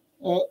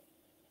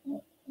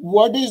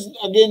 What is,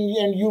 again,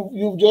 and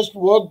you've just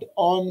worked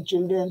on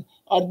children,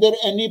 are there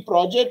any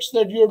projects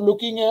that you're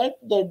looking at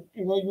that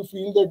you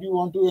feel that you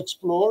want to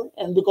explore?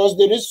 And because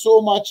there is so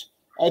much,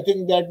 I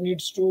think that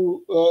needs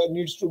to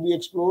be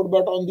explored.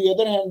 But on the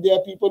other hand, there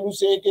are people who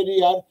say कि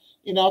यार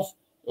enough,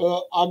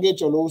 आगे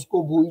चलो,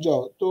 उसको भूल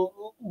जाओ. So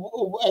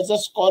as a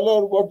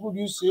scholar, what would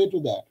you say to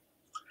that?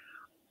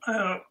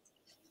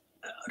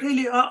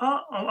 Really,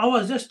 I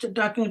was just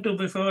talking to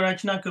before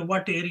Rachna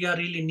what area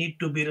really need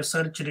to be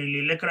researched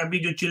really. Like अभी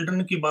जो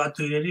children की बात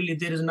हुई है, really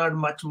there is not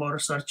much more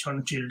research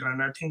on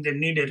children. I think they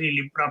need a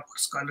really proper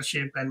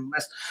scholarship and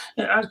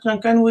Rachna,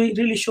 can we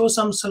really show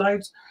some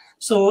slides?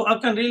 So I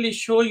can really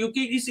show you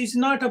it's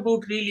not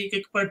about really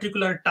a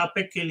particular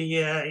topic के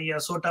लिए है या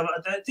sort of.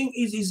 I think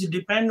it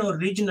depend on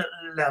regional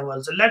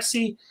levels. Let's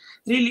see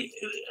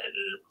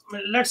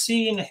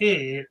in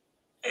here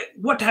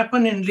what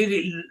happened in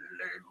really.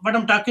 What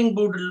I'm talking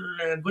about,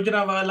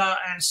 Gujranwala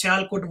and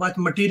Sialkot was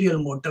material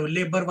motive.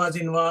 Labor was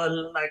involved,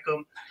 like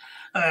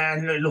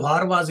and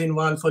Lahore was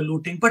involved for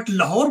looting. But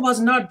Lahore was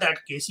not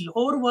that case.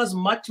 Lahore was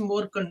much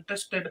more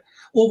contested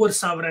over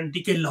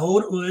sovereignty. कि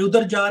Lahore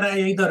उधर जा रहा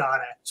है या इधर आ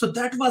रहा है. So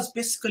that was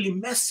basically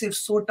massive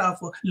sort of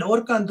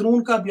Lahore का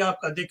अंदरून का भी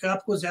आपका देखा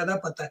आपको ज्यादा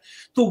पता है.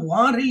 तो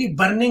वहाँ really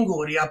burning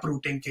हो रही है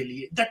uprooting के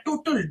लिए. That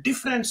total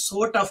different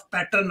sort of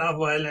pattern of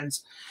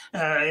violence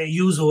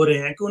use हो रहे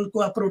हैं कि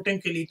उनको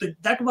uprooting के लिए. तो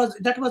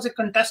that was a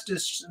contested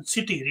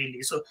city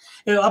really. So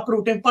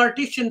uprooting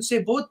partition से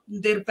बहुत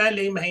देर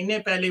पहले महीने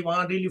पहले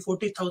वहाँ really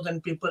 40,000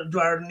 people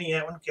ज्वाइन नहीं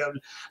है उनके.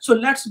 So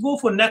let's go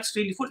for next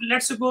really.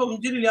 Let's go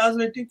मुझे रियाज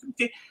लेते हैं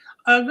कि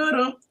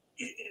अगर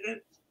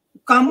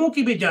कामों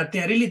की भी जाते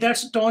हैं really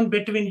that's town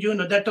between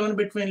that town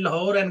between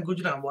Lahore and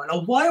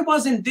Gujranwala. Why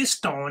was in this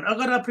town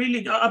अगर आप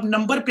really आप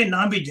नंबर पे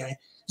ना भी जाएं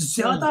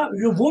ज्यादा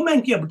जो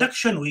वुमेन की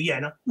abduction हुई है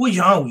ना वो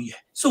यहाँ हुई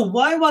है. So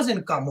why was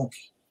in कामों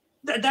की?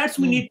 That's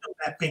we need to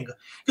mapping.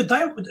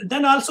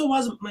 Then also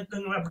was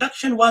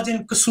abduction was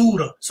in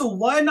Kasur. So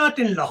why not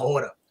in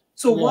Lahore?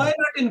 So why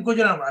not in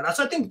Gujranwala?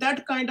 So I think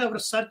that kind of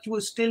research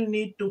we still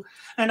need to.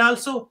 And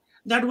also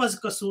that was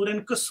Kasur.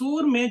 And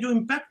Kasur में जो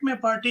impact में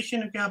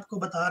partition के आपको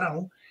बता रहा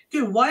हूँ कि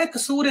why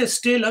Kasur is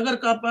still अगर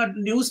आप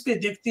न्यूज पे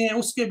देखते हैं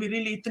उसके भी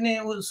really इतने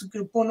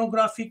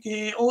pornography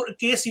के और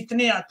केस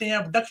इतने आते हैं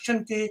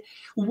abduction के.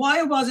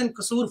 Why was in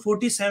Kasur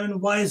 47?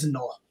 Why is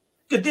no?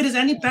 If there is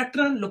any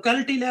pattern,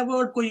 locality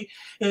level, कोई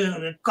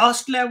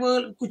caste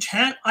level, कुछ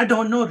है, I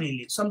don't know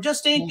really. So I'm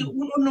just saying कि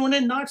उन्होंने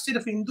not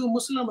सिर्फ हिंदू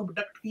मुस्लिम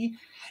abduct की,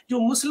 जो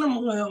मुस्लिम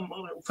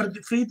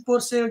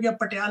फरीदपुर से या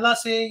पटियाला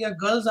से या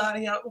गर्ल्स आ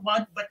रही हैं वहाँ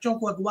बच्चों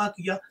को अगवा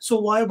किया. So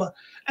why?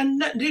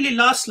 And really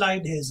last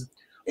slide is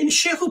in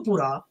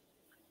Sheikhupura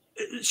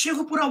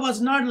was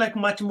not like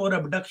much more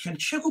abduction.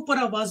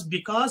 Sheikhupura was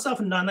because of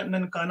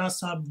Nankana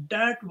Sahib.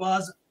 That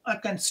was I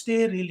can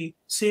stay really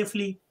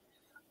safely.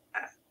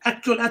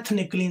 Actual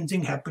ethnic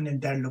cleansing happened in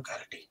that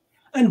locality.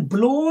 And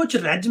Baloch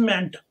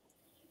regiment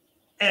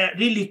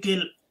really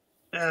killed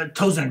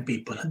 1,000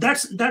 people.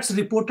 That's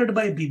reported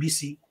by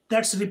BBC.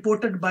 That's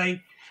reported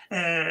by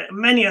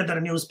many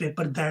other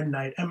newspapers that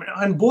night.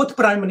 And both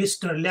Prime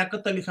Minister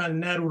Liaquat Ali Khan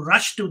Nehru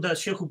rushed to the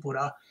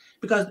Sheikhupura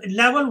because the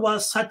level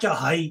was such a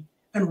high.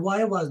 And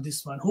why was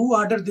this one? Who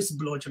ordered this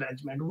Baloch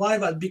regiment? Why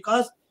was?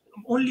 Because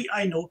only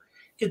I know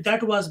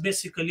that was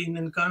basically in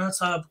Nankana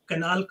Sahib,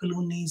 canal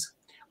colonies.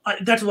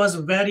 That was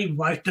very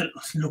vital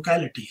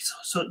localities.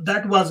 So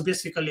that was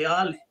basically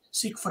all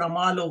Sikh from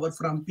all over,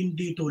 from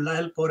Pindi to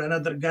Lalpur and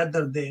other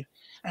gathered there.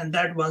 And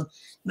that was,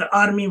 the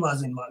army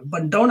was involved.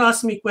 But don't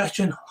ask me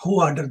question, who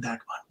ordered that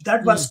one?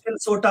 That was still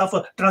sort of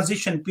a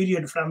transition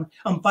period from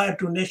empire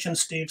to nation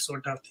state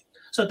sort of thing.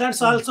 So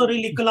that's also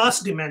really class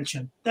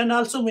dimension. Then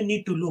also we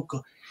need to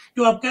look.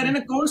 जो आप कह रहे हैं ना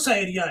कौन सा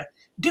area है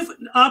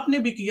आपने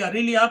भी किया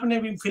रियली आपने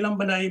भी फिल्म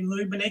बनाई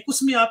मूवी बनाई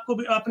उसमें आपको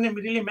भी आपने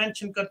रियली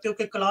मेंशन करते हो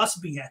कि क्लास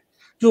भी है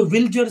जो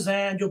विलेजर्स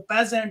हैं जो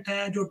पेजेंट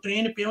हैं जो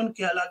ट्रेन पे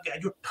उनके अलग है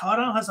जो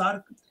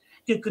 18,000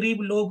 के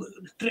करीब लोग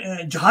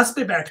जहाज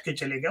पे बैठ के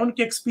चले गए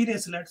उनके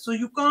experience late so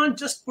you can't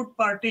just put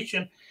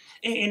partition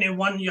in a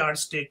one yard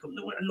stick.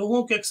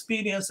 लोगों के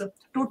एक्सपीरियंस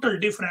टोटल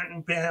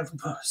डिफरेंट पे है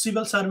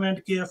सिविल सर्वेंट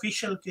के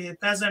ऑफिशियल के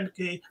पेजेंट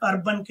के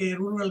अर्बन के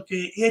रूरल के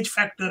एज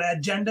फैक्टर है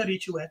जेंडर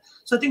इशू है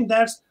सो I think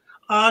that's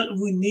all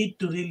we need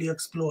to really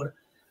explore.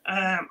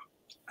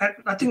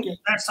 I think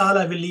that's all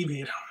I will leave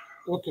here.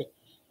 Okay.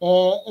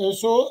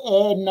 So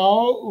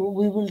now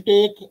we will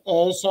take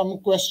some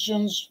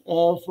questions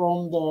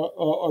from the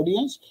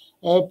audience.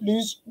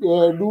 Please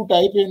do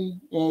type in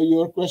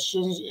your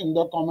questions in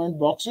the comment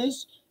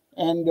boxes.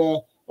 And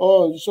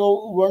so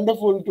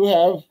wonderful to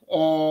have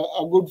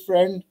a good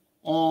friend,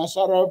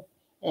 Sarab,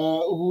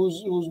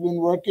 who's been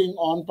working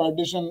on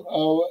partition.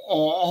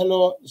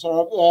 Hello,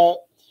 Sarab.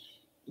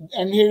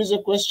 And here is a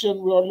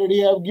question. We already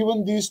have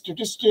given these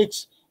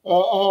statistics.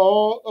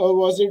 How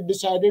was it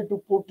decided to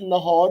put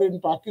Lahore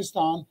in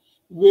Pakistan?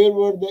 Where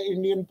were the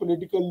Indian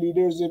political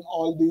leaders in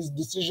all these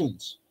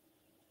decisions?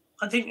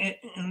 I think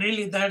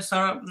really that's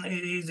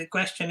the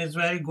question is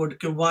very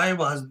good. Why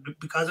was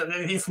because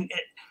if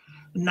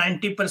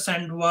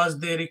 90% was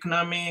their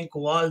economic,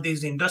 all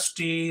these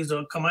industries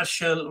or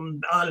commercial,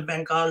 all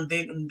bank, all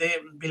they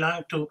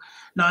belong to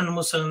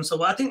non-Muslims.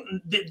 So I think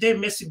they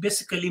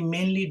basically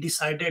mainly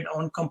decided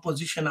on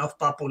composition of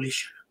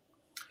population,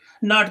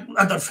 not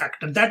other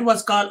factors. That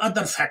was called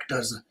other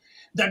factors.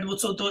 That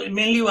was so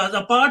mainly was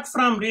apart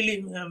from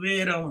really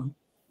where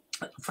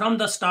from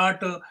the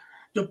start.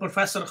 जो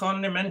professor Khan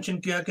ने mention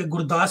किया कि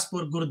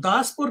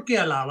गुरदासपुर के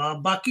अलावा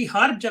बाकी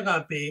हर जगह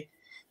पे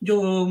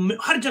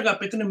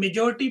इतने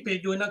मेजॉरिटी पे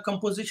जो है ना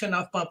कंपोजिशन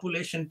ऑफ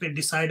पॉपुलेशन पे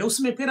डिसाइड है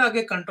उसमें फिर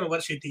आगे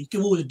कंट्रोवर्सी थी कि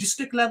वो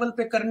डिस्ट्रिक्ट लेवल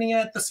पे करनी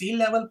है तहसील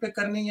लेवल पे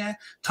करनी है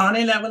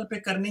थाने लेवल पे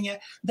करनी है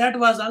that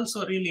was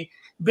also really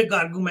big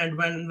argument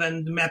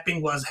when the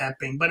mapping was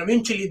happening but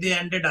eventually they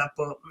ended up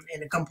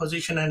in a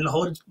composition and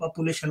Lahore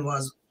population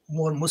was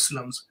more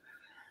Muslims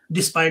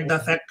despite the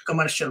fact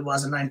commercial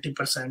was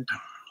 90%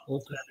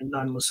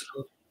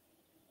 non-Muslim.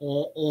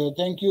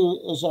 Thank you,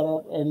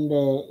 Sarab, and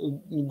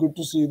good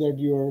to see that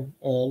you're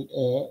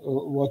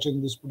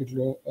watching this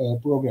particular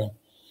program.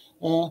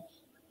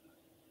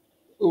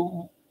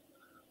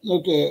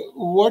 Okay,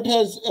 what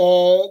has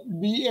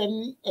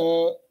B.N.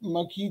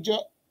 Makhija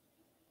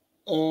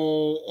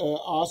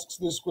asks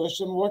this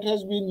question: what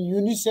has been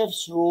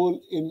UNICEF's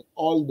role in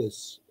all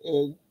this?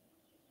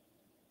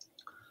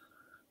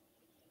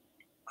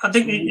 I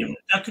think you're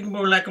talking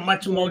more like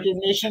much more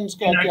United Nations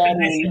का क्या United role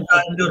Nations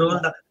है? in the role.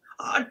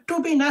 To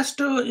be honest,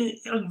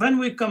 when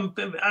we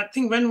compare, I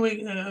think when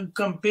we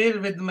compare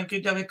with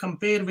Makita, we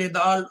compare with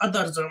all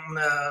others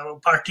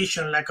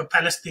partition like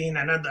Palestine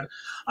and other.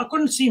 I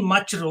couldn't see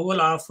much role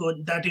of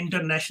that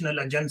international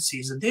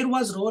agencies. There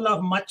was role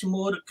of much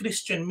more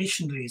Christian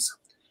missionaries.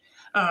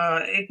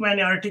 एक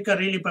मैंने article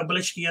really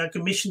publish किया कि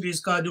missionaries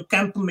का जो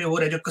camp में हो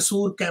रहा है, जो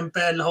कसूर कैंप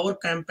है, लाहौर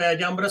कैंप है,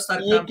 या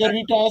अमृतसर ये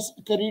कैंप है,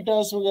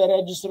 करीटास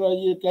वगैरह जिस तरह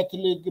ये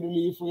कैथोलिक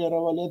रिलीफ वगैरह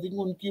वाले, आई थिंक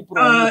उनकी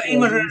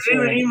इवन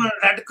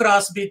रेड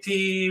क्रॉस भी थी,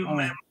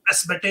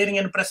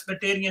 प्रेस्बिटेरियन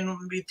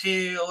भी थे,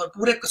 और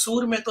पूरे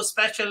कसूर में तो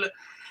स्पेशल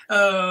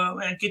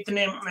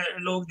कितने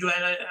लोग जो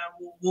है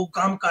वो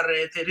काम कर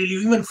रहे थे रियली.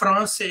 इवन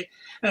फ्रांस से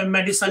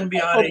मेडिसिन भी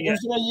आ और रही है.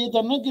 दूसरा ये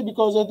था ना कि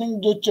बिकॉज आई थिंक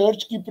जो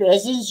चर्च की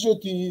प्रेजेंस जो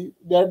थी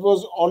that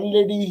was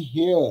already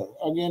here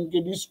again, के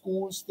भी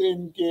स्कूल्स थे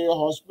इनके,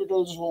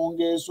 हॉस्पिटल्स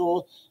होंगे, so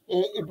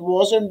it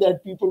wasn't that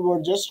people were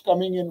just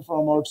coming in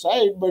from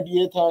outside, but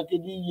ये था कि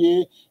जी ये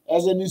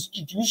as an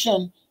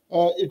institution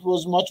it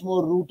was much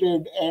more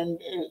rooted, and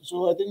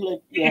so I think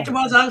like It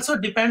was also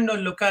depend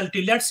on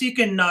locality. Let's see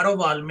कि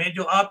नारोवाल में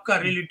जो आपका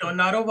really तो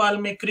नारोवाल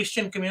में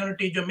क्रिश्चियन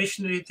कम्युनिटी जो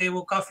मिशनरी थे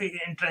वो काफी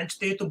इंट्रेंच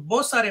थे, तो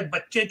बहुत सारे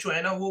बच्चे जो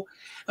है ना, वो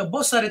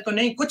बहुत सारे तो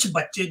नहीं, कुछ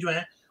बच्चे जो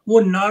हैं वो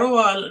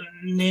नारोवाल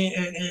ने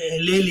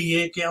ले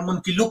लिए कि हम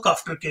उनकी लुक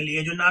आफ्टर के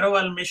लिए, जो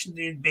नारोवाल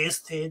मिशनरी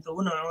बेस थे तो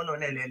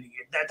उन्होंने ले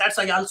लिए. That's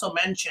I also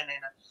mention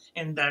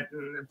in that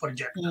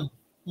project.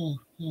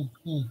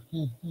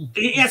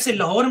 तो ऐसे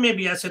लाहौर में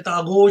भी ऐसे था,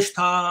 आगोश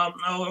था,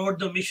 और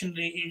जो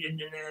मिशनरी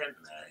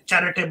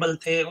चैरिटेबल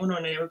थे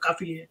उन्होंने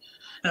काफी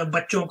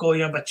बच्चों को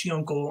या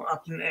बच्चियों को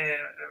अपने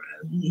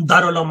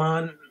दारुल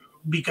अमान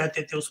भी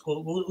कहते थे उसको,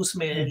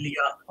 उसमें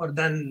लिया. और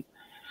देन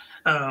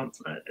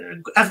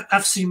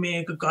एफसी में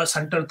एक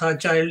सेंटर था,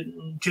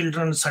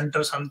 चिल्ड्रन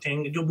सेंटर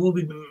समथिंग, जो वो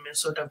भी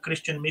sort of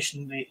Christian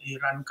missionary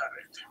run कर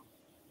रहे थे.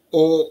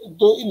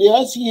 तो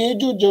इलियास, ये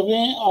जो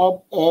जगह आप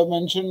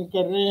मेंशन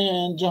कर रहे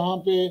हैं जहाँ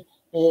पे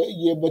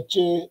ये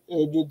बच्चे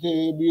जो थे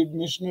बीट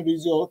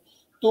मिशनरीज, और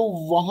तो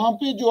वहाँ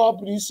पे जो आप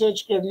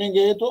रिसर्च करने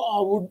गए, तो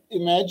आई वुड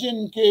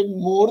इमेजिन के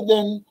मोर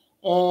देन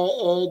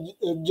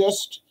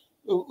जस्ट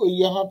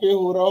यहाँ पे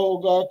हो रहा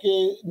होगा कि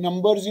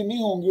नंबर्स ही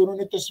नहीं होंगे,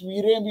 उन्होंने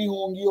तस्वीरें भी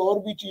होंगी और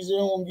भी चीजें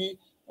होंगी.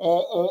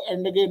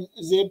 And again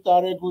Zeb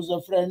Tarek, who's a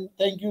friend,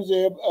 thank you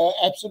Zeb,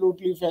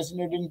 absolutely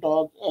fascinating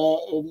talk,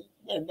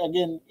 and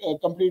again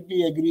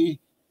completely agree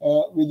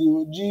with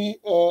you. जी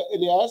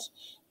इलियास,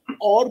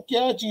 और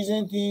क्या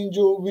चीजें थी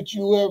जो which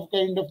you have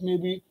kind of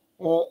maybe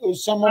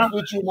some of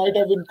which you might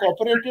have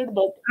incorporated,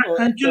 but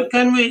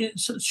can we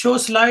show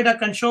slide? I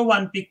can show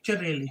one picture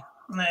really.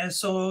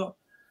 So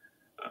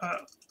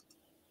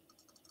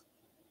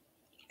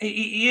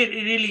ये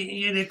really,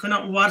 ये देखो ना,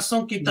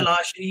 वारसों की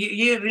तलाश,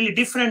 ये रियली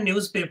डिफरेंट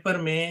न्यूज़पेपर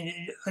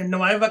में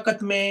नवाए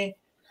वक्त में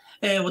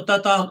होता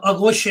था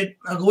अगोश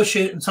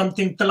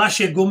समथिंग,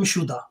 तलाश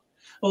गुमशुदा,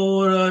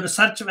 और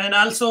search and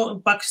also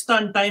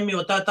Pakistan time में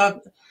होता था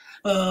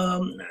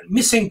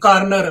मिसिंग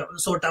कॉर्नर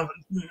सॉर्ट ऑफ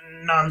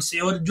नाम से,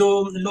 और जो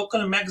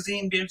लोकल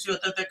मैगजीन से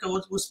होता था कि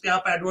उस पे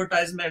आप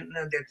एडवर्टाइजमेंट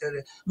देते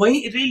थे.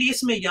 वही रियली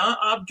इसमें यहाँ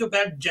आप जो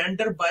बैक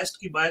जेंडर बाइस्ड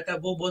की बात है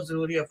वो बहुत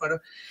जरूरी है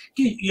फर्क,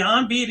 कि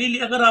यहाँ भी रियली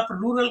अगर आप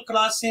रूरल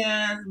क्लास से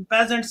हैं,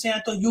 पेजेंट से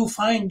हैं, तो you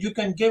find you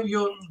can give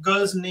your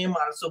girls name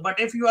also, but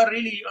if you are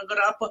really,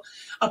 अगर आप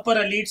अपर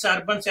एलीट्स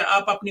अर्बन से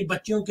आप अपनी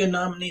बच्चियों के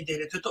नाम नहीं दे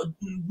रहे थे, तो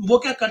वो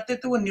क्या करते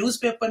थे, वो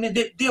न्यूज़पेपर ने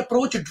they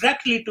approach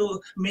directly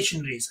to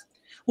missionaries,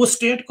 वो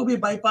स्टेट को भी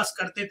बाईपास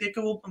करते थे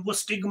कि वो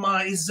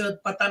स्टिग्मा,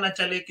 इज्जत पता ना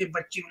चले कि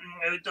बच्ची.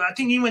 तो I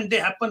think even they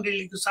happen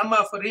really, some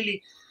of really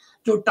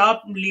जो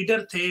टॉप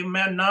लीडर थे,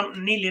 मैं नाम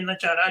नहीं लेना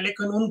चाह रहा,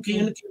 लेकिन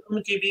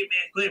उनकी भी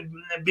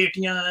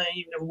बेटियां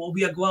वो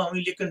भी अगवा हुई,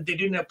 लेकिन दे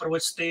डिडंट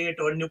अप्रोच स्टेट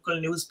और local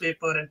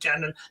newspaper and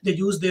channel, they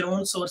use their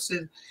own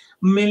sources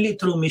mainly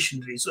through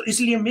missionary. सो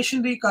इसलिए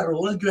मिशनरी का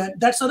रोल जो है,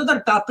 दैट्स अनदर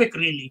टॉपिक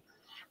रियली,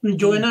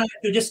 जो है ना,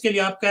 जो जिसके लिए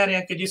आप कह रहे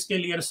हैं कि जिसके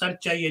लिए रिसर्च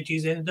चाहिए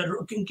चीजें,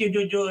 क्योंकि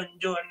जो जो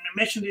जो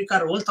मिशनरी का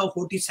रोल था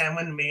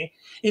 47 में,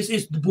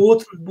 इस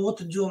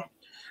बोथ जो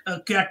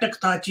क्याटक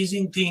था,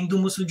 चीजिंग थी, हिंदू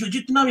मुस्लिम जो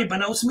जितना भी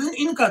बना, उसमें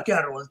इनका क्या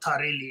रोल था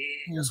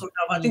really. So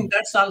I think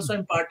that's also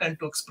important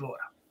to explore.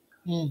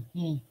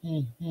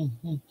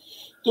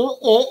 तो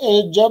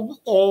जब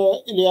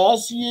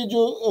इलियास ये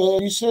जो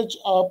रिसर्च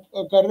आप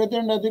कर रहे थे,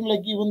 and I think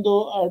like even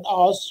though I had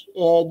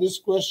asked this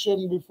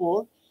question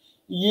before,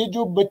 ये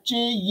जो बच्चे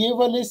ये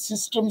वाले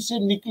सिस्टम से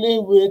निकले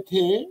हुए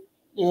थे,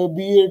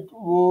 बी एट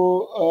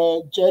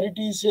वो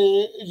चैरिटी से,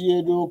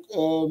 ये जो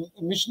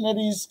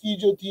मिशनरीज की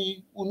जो थी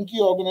उनकी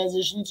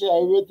ऑर्गेनाइजेशन से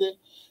आए हुए थे,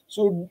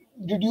 so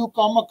did you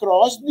come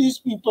across these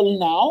people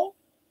now?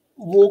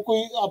 वो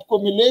कोई आपको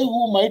मिले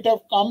who might have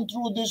come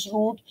through this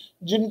root,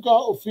 जिनका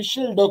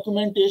ऑफिशियल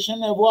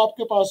डॉक्यूमेंटेशन है वो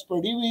आपके पास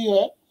पड़ी हुई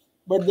है,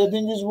 बट द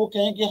थिंग इज वो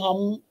कहें कि हम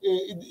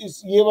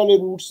इस ये वाले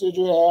रूट से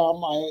जो है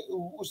हम आए,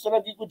 उस तरह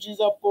की कुछ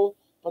चीज आपको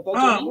पता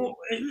हाँ,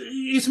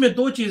 चली? इसमें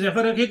दो चीजें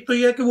फर्क, एक तो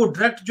यह है कि वो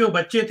डायरेक्ट जो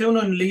बच्चे थे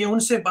उन्होंने लिए,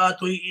 उनसे बात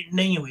हुई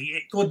नहीं हुई है,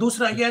 तो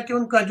दूसरा यह है कि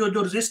उनका जो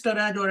जो रजिस्टर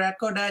है, जो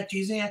रिकॉर्ड है,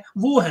 चीजें हैं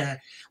वो है,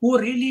 वो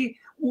रियली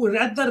वो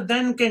रेदर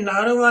देन के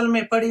नारोवाल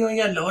में पड़ी हुई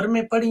या लाहौर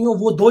में पड़ी हो,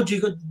 वो दो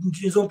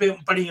चीजों पे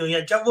पड़ी हुई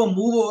है। जब वो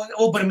मूव हो,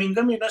 वो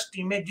बर्मिंघम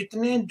यूनिवर्सिटी में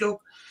जितने जो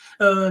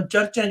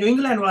चर्च हैं जो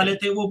इंग्लैंड वाले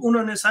थे, वो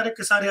उन्होंने सारे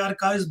के सारे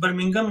आर्काइव्स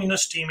बर्मिंघम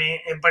यूनिवर्सिटी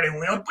में पड़े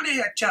हुए हैं और बड़े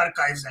अच्छे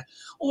आर्काइव्स हैं।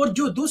 और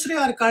जो दूसरे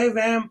आर्काइव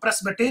हैं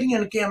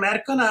प्रेस्बिटेरियन के,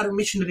 अमेरिकन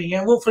मिशनरी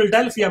हैं, वो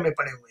फिलाडेल्फिया में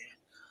पड़े हुए हैं।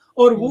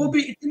 और वो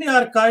भी इतने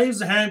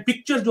आर्काइव्स हैं,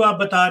 पिक्चर जो आप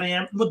बता रहे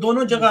हैं वो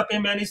दोनों जगह पे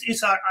मैंने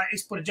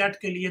इस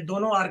प्रोजेक्ट के लिए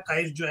दोनों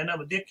आर्काइव जो है ना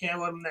वो देखे हैं,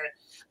 और मैं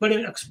बड़े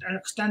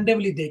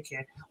एक्सटेंडिवली देखे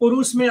हैं। और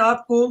उसमें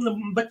आपको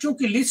बच्चों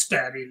की लिस्ट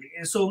है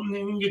रियली, सो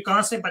ये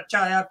कहाँ से बच्चा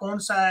आया, कौन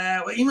सा है,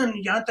 इवन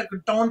यहाँ तक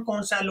टाउन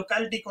कौन सा है,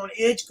 लोकेलिटी कौन,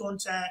 एज कौन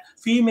सा है,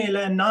 फीमेल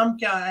है, नाम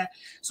क्या है।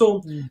 सो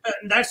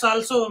दैट्स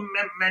आल्सो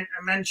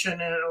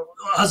मेंशन,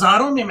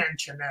 हजारों में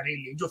मेंशन है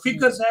रियली, जो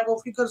फिगर्स है वो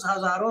फिगर्स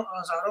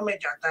हजारों में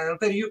जाता है।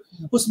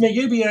 फिर उसमें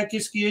ये भी है कि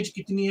इसकी एज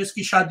कितनी है,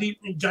 इसकी शादी,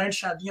 जॉइंट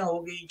शादियां हो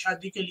गई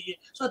शादी के लिए।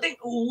 सो आई थिंक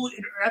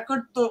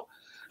रिकॉर्ड तो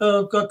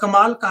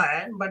कमाल का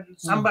है, but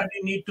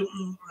somebody need to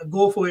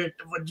go for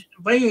it।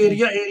 वही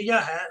एरिया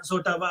है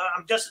sort of,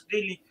 I'm just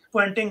really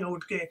pointing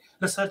out के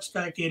रिसर्च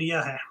का एक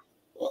एरिया है।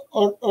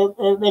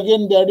 और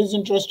अगेन दैट इज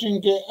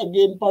इंटरेस्टिंग कि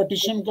अगेन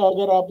पार्टीशन का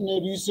अगर आपने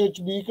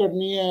रिसर्च भी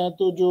करनी है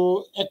तो जो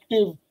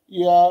एक्टिव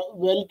या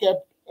वेल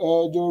केप्ट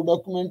जो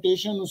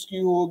डॉक्यूमेंटेशन उसकी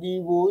होगी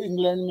वो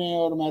इंग्लैंड में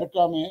और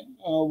अमेरिका में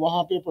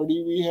वहाँ पे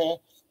पड़ी हुई है।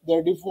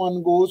 That if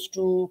one goes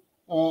to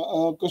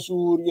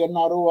कसूर या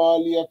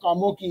नारोवाल या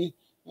कामों की,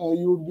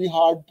 you would be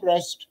hard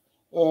pressed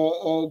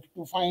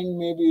to find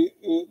maybe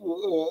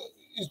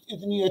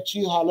इतनी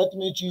अच्छी हालत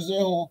में चीजें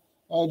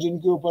हों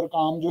जिनके ऊपर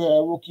काम जो है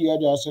वो किया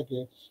जा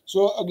सके।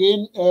 So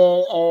again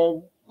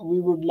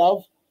we would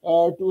love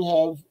to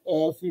have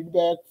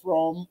feedback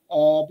from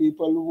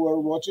people who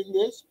are watching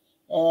this.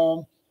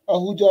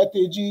 Ahuja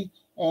Teji,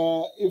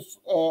 if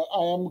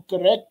I am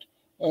correct,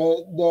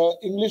 the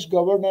English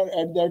governor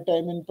at that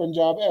time in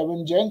Punjab,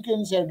 Evan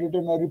Jenkins, had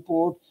written a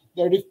report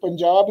that if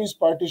Punjab is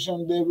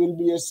partitioned, there will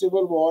be a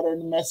civil war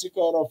and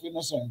massacre of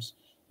innocents.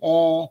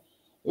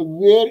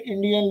 Where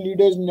Indian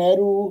leaders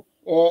Nehru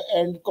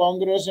and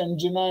Congress and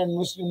Jinnah and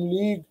Muslim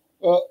League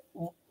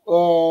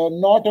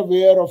not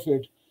aware of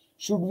it,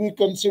 should we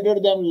consider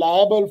them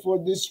liable for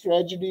this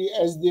tragedy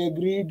as they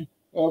agreed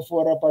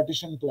for a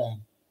partition plan?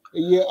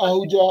 ये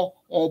आहूजा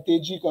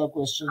तेजी का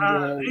question जो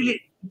है।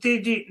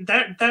 जी,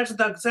 that's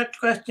the exact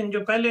question जो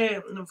पहले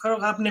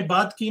फरूख आपने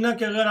बात की ना,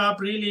 कि अगर आप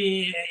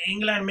रियली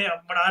इंग्लैंड में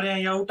पढ़ा रहे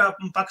हैं या आउट ऑफ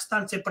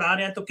पाकिस्तान से पढ़ा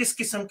रहे हैं तो किस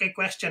किस्म के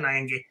क्वेश्चन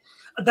आएंगे।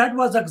 That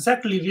was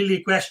exactly really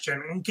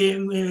question के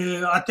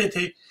आते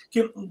थे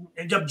कि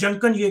जब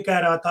जंकन ये कह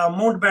रहा था,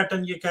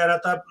 माउंटबेटन ये कह रहा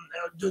था,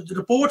 जो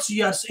रिपोर्ट्स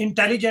या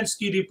इंटेलिजेंस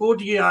की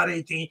रिपोर्ट ये आ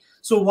रही थी,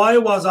 so why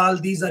was all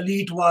these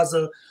elite was,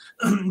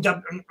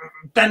 जब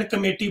 10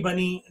 कमेटी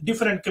बनी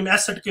डिफरेंट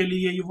एसेट के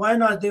लिए, why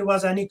not there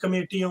was any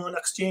committee on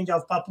exchange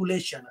of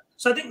population.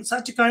 So I think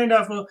such kind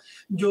of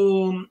जो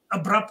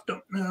अब्रप्ट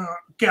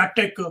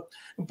कैटिक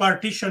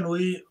पार्टीशन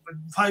हुई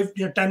 5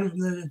 या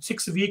 10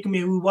 6 वीक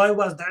में हुई, why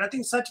was that? I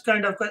think such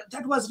kind of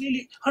that was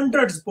really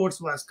hundreds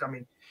reports was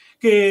coming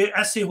कि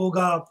ऐसे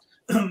होगा,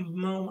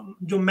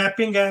 जो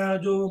mapping है,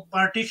 जो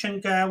पार्टीशन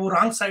का है, वो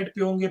रॉन्ग साइड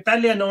पे होंगे,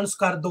 पहले अनाउंस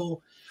कर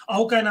दो।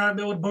 हाउ कैन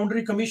आई, और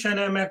बाउंड्री कमीशन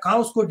है, मैं कहाँ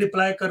उसको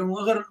डिप्लॉय करूं,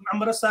 अगर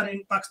अमृतसर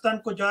इन पाकिस्तान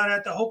को जा रहा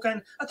है तो how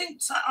can, I think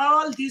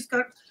all these,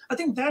 I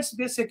think that's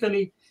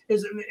basically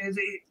is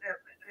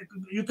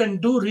you can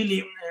do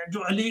really,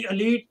 जो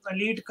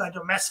एलीट का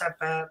जो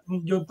मैसअप है,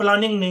 जो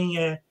प्लानिंग नहीं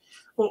है,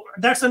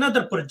 that's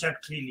another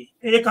project really.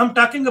 I'm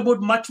talking about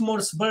much more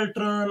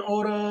subaltern,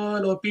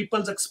 oral, or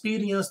people's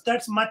experience.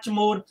 That's much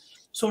more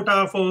sort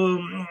of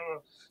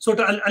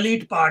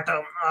elite part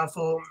of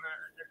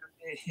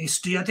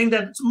history. I think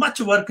that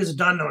much work is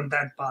done on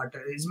that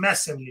part. Is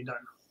massively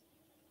done.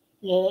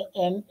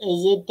 And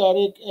Zaid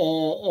Tariq,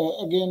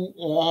 again,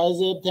 hi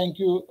Zaid, thank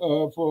you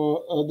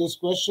for this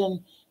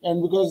question.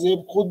 And because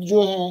Zaid खुद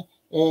जो हैं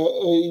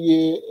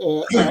ये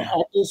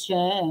artist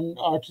हैं and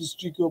art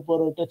history के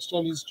ऊपर और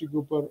textile history के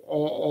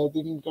ऊपर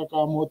इनका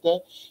काम होता है।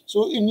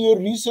 सो in your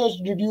research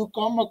did you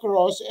come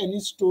across any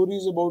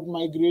stories about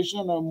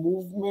migration और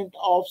movement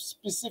of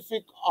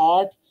specific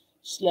art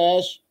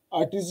slash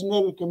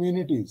artisanal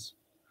communities?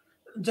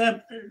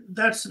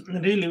 That's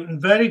really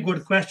very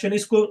good question.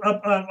 इसको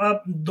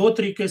आप दो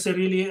तरीके से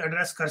really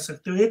एड्रेस कर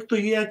सकते हो। एक तो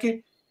ये है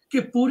कि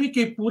पूरी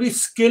की पूरी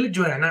स्किल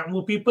जो है ना,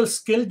 वो पीपल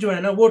स्किल जो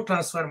है ना, वो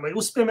ट्रांसफर हुई,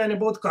 उस पर मैंने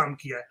बहुत काम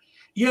किया है।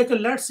 ये है कि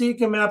लेट्स सी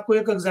कि मैं आपको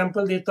एक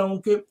एग्जांपल देता हूँ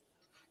कि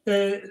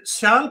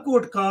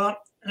सियालकोट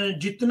का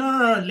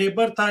जितना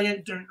लेबर था,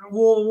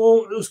 वो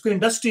उसकी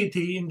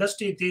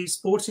इंडस्ट्री थी,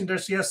 स्पोर्ट्स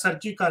इंडस्ट्री या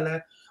सर्जिकल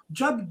है।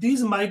 जब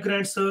these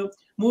migrants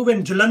move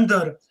in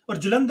Jalandhar और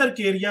जलंधर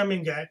के एरिया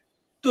में गए,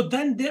 तो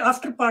then they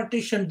after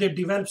partition they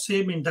develop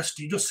same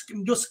industry,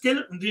 जो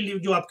स्किल रियली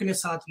जो आपके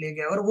साथ ले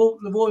गया, और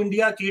वो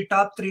इंडिया की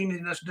टॉप 3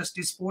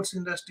 इंडस्ट्री, स्पोर्ट्स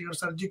इंडस्ट्री और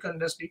surgical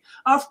industry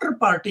after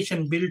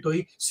partition built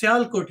हुई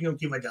सियालकोटियों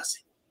की वजह से.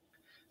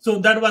 So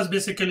that was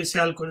basically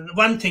Sialkot.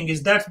 One thing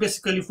is that's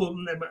basically for,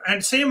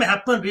 and same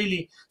happened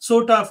really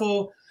sort of.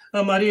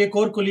 हमारी एक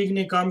और कोलीग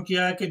ने काम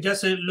किया है कि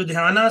जैसे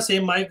लुधियाना से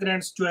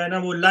माइग्रेंट्स जो है ना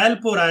वो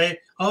लायलपुर आए,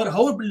 और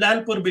how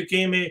Lyallpur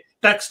became a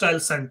textile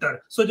centre.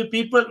 सो जो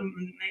पीपल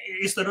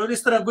इस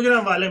तरह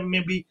गुजरांवाला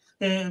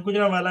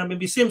में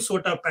भी सेम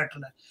सोर्ट ऑफ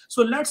पैटर्न है.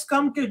 सो लेट्स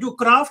कम के जो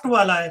क्राफ्ट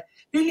वाला है,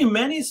 रियली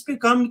मैंने इस पे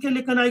काम किया,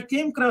 लेकिन आई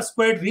केम क्रॉस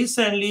क्वाइट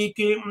रिसेंटली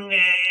कि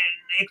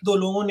एक दो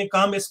लोगों ने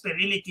काम इस पे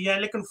रियली किया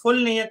है, लेकिन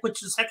फुल नहीं है.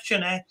 कुछ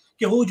सेक्शन है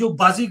कि वो जो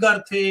बाजीगर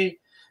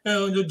थे,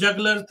 जो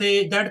जगलर थे,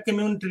 दैट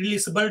कम्युनिटी रियली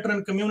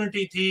सबल्टरन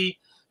कम्युनिटी थी,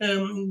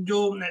 जो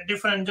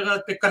डिफरेंट जगह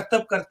पे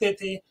करतब करते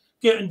थे,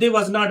 कि they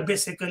was not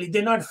basically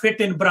they not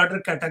fit in broader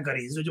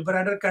categories. जो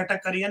ब्रॉडर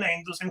कैटेगरी है ना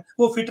हिंदू से,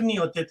 वो फिट नहीं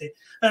होते थे.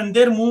 And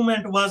there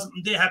movement was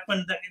they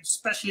happened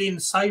specially in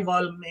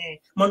Sahiwal में,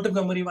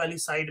 मोंटगोमरी वाली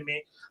साइड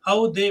में,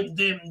 how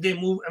they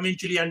move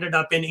eventually ended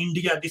up in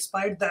India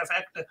despite the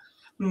fact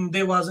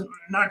they was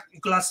not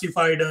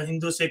classified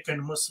Hindu, Sikh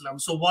and Muslim.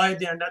 So why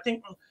they, and I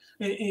think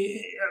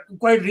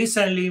quite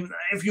recently,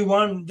 if you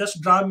want,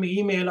 just drop me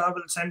email, I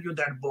will send you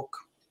that book.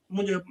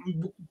 मुझे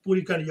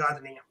पूरी कर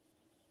याद नहीं है.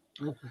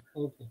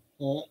 Okay.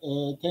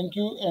 Thank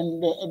you.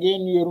 And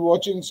again, you're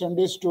watching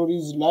Sunday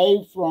Stories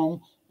live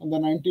from the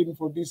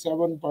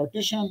 1947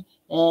 partition.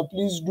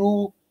 Please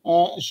do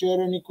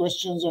share any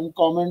questions and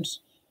comments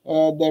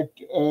that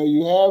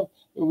you have.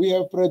 We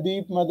have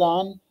Pradeep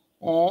Madan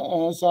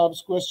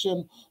Saab's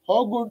question: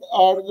 how good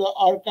are the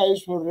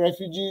archives for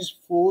refugees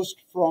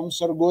forced from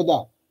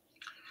Sargodha?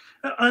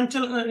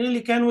 Anchal,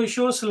 really, can we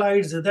show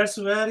slides? That's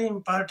very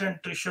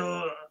important to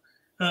show.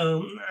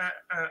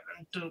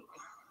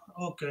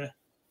 Okay.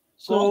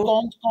 So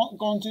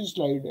कौन सी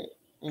slide है?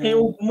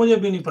 मुझे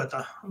भी नहीं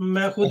पता,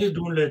 मैं खुद ही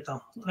ढूंढ लेता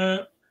हूँ.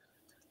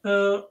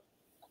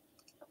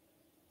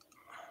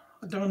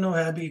 डोंट नो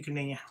है भी कि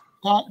नहीं है.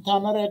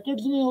 थाना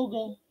रिकॉर्ड्स में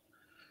होगा.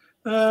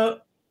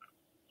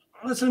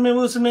 असल में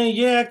उसमें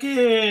ये है कि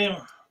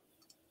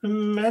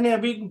मैंने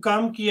अभी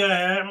काम किया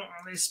है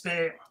इस पे.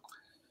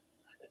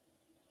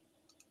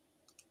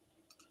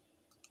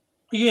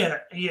 ये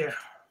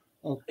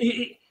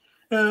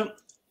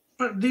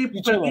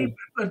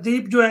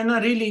प्रदीप जो है ना,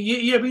 रियली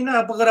ये अभी ना,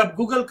 अगर आप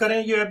गूगल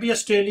करें, ये अभी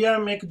ऑस्ट्रेलिया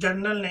में एक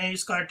जर्नल ने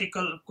इसका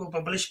आर्टिकल को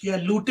पब्लिश किया,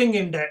 लूटिंग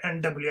इन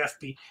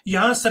NWFP.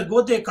 यहाँ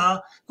सरगोदे का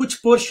कुछ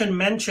पोर्शन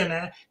मेंशन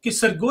है कि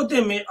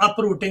सरगोदे में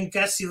अपरूटिंग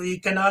कैसी हुई,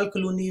 कैनाल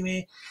कॉलोनी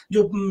में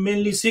जो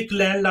मेनली सिख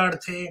लैंडलॉर्ड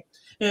थे,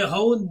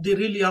 हाउ दे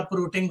रियली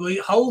अपरूटिंग हुई,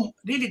 how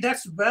really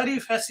that's very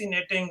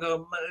fascinating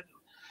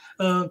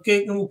कि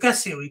वो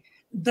कैसे हुई.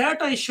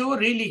 That I show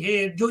really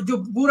है, जो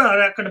पूरा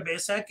record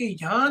बेस है कि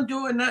यहाँ जो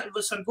है ना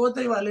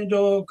सरगोदे वाले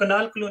जो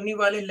कनाल कॉलोनी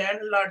वाले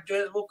लैंडलॉर्ड जो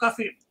है वो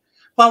काफी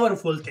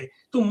पावरफुल थे.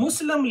 तो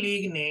मुस्लिम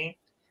लीग ने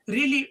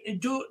रियली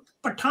जो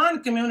पठान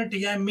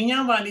कम्युनिटी है,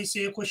 मियाँ वाली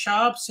से,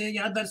 खुशाब से,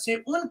 यादर से,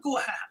 उनको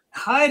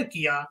हायर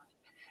किया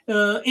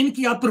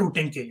इनकी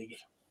अपरूटिंग के लिए.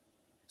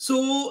 So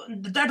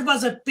that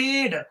was a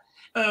paid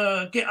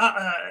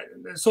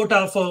sort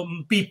of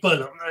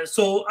people.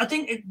 So I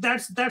think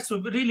that's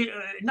really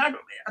not.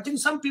 I think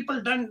some people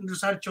done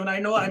research on. I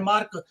know I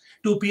mark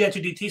 2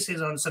 PhD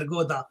theses on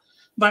Sargodha,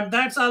 but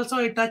that's also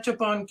a touch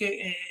upon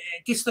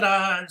kis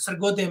tarah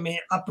Sargodhe mein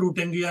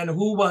uprooting and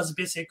who was a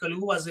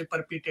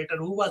perpetrator,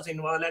 who was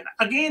involved, and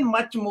again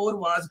much more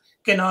was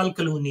canal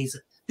colonies.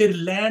 Their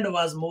land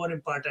was more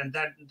important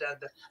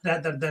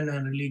rather than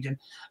a religion.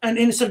 And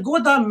in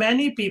Sargodha,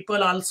 many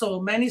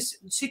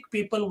Sikh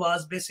people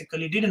was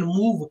basically didn't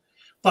move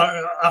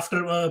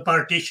after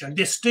partition.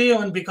 They stay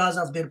on because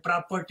of their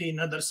property and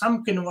others.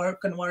 Some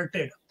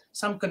converted.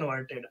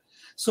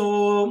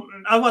 So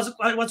I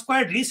was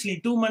quite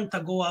recently, 2 months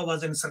ago, I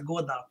was in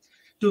Sargodha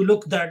to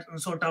look at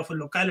sort of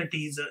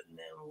localities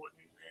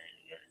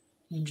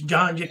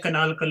जहाँ ये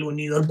कनाल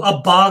colony और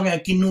अब बाग है,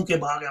 किन्नू के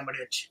बाग हैं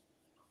बड़े अच्छे.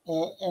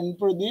 And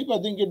Pradeep, I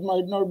think it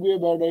might not be a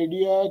bad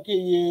idea कि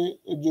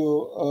ये जो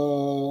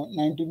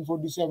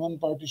 1947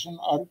 partition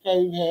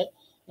archive है,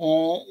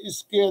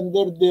 इसके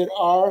अंदर there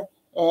are,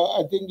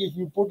 I think if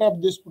you put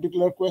up this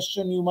particular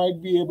question, you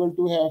might be able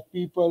to have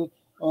people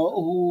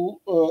who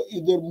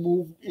either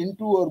moved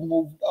into or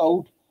moved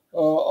out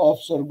of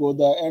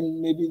Sargodha, and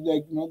maybe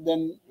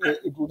then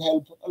it would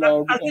help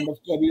allow to kind of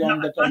carry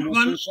on the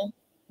conversation.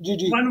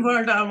 One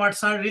word I would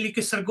say really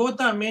कि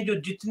सरगोधा में जो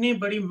जितनी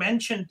बड़ी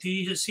mention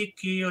थी सिख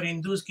की और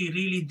Hindus की,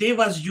 really they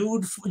was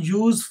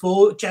used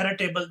for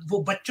charitable, वो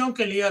बच्चों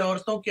के लिए और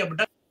औरतों के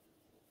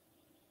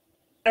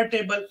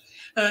charitable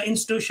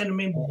institution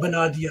में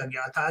बना दिया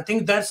गया था. I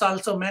think that's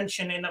also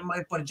mentioned in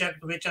my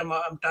project which I'm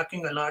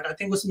talking a lot. I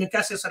think उसमें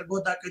कैसे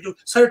सरगोधा के जो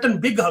certain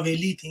big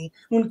हवेली थी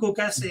उनको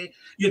कैसे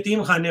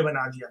यतीम खाने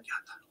बना दिया गया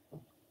था.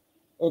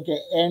 Okay,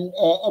 and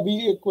abhi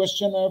a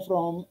question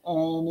from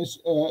Ms.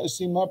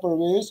 Seema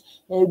Parvez.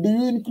 Do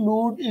you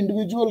include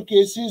individual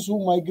cases who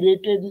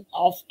migrated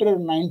after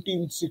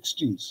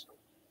 1960s?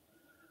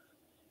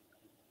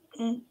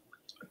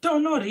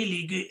 No,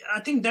 really. I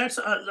think that's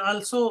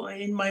also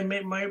in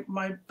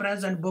my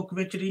present book,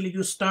 which really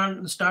you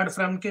start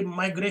from के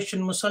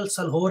migration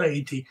मुसलसल हो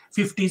रही थी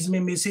 50s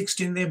में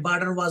 60s में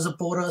border was a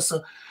porous,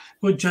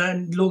 कुछ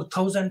लोग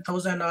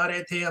thousand आ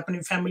रहे थे अपनी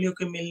फैमिलियों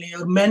के मिलने,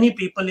 और many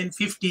people in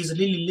 50s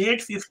really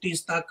late 50s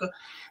तक,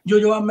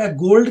 जो अब मैं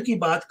गोल्ड की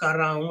बात कर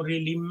रहा हूँ,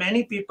 really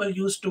many people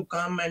use to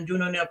come and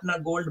जिन्होंने अपना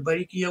गोल्ड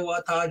बरी किया हुआ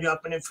था, जो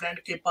अपने फ्रेंड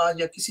के पास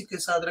या किसी के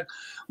साथ रख,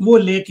 वो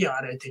लेके आ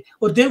रहे थे।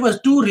 और देयर वाज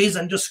टू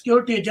रीजन, जो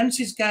सिक्योरिटी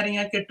एजेंसीज कह रही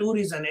हैं कि टू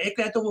रीजन है। एक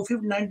है तो वो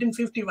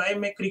 1955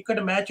 में क्रिकेट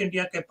मैच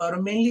इंडिया के पर,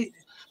 मेनली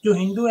जो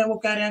हिंदू है वो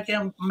कह रहे हैं कि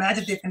हम मैच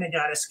देखने जा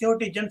रहे हैं,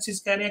 सिक्योरिटी एजेंसीज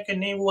कह रहे हैं कि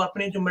नहीं, वो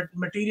अपने जो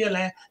मटेरियल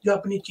है, जो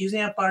अपनी चीजें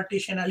हैं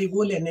पार्टीशन वाली,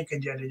 वो लेने के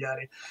जा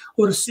रहे हैं।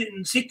 और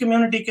सिख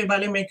कम्युनिटी के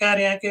बारे में कह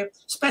रहे हैं कि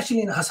स्पेशली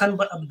इन हसन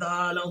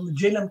अब्दाल और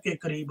जेलम के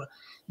करीब,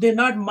 they're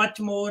not much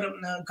more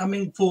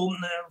coming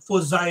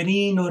for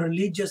ज़ायरीन और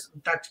रिलीजियस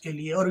टच के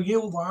लिए, और ये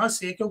वहां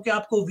से क्योंकि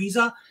आपको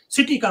वीजा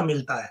सिटी का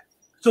मिलता है,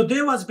 so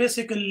they was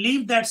basically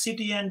leave that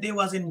city and they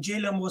was in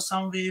Jhelum or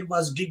somewhere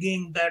was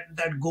digging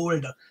that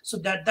gold, so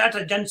that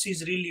agencies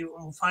really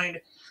find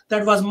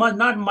that was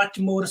not much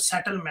more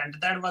settlement,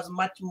 that was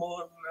much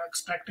more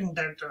extracting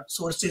that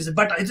sources,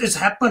 but it has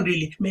happened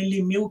really,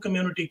 mainly Mew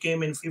community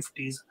came in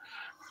 50s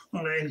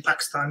in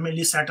Pakistan,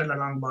 mainly settled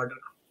along border.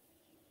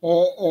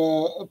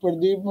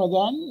 Pradeep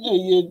Madan,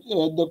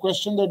 the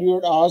question that you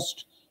had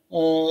asked,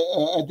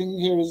 I think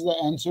here is the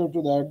answer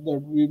to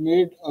that we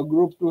made a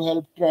group to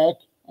help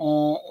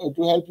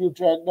you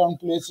track down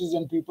places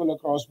and people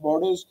across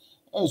borders.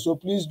 So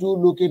please do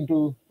look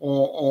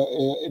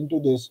into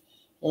this.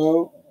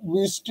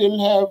 We still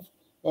have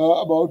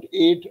about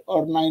 8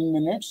 or 9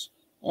 minutes.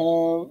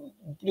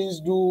 Please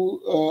do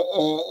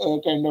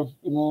kind of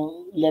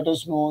let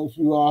us know if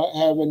you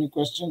have any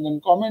questions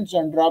and comments.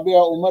 And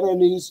Rabia Umar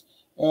Ali's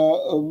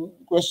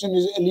question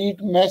is,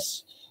 elite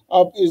mess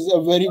up is a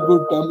very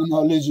good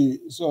terminology.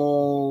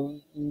 So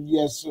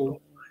yes,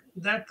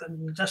 that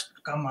just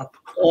come up.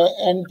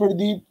 And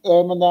Pradeep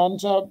Madan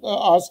Saab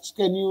asks,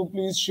 can you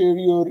please share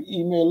your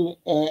email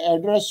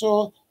address?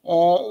 So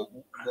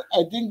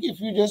I think if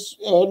you just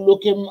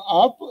look him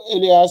up,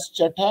 Ilyas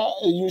Chattha,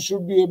 you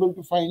should be able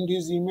to find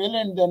his email,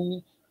 and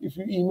then if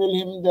you email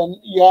him, then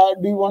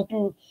do you want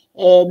to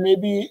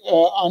maybe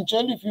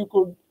Anchal, if you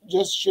could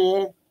just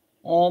share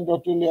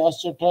Dr. Ilyas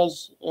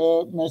Chattha's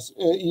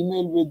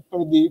email with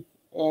Pradeep,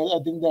 I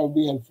think that would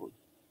be helpful.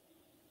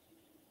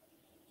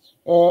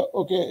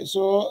 Okay,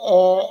 so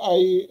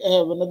I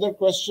have another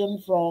question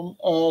from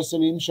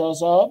Salim Shah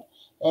Saab.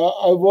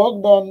 I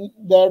worked on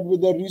that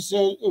with the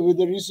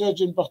research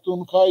in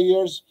Pakhtunkhwa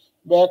years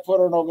back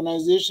for an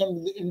organization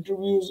with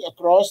interviews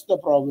across the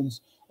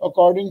province.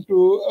 According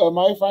to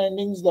my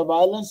findings, the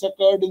violence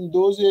occurred in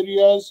those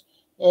areas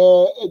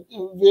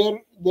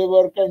where there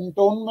were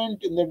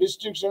cantonment in the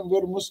districts and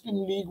where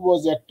Muslim League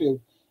was active.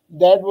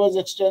 That was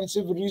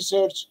extensive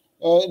research,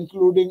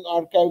 including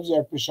archives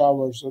at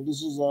Peshawar. So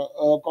this is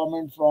a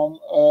comment from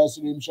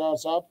Salim Shah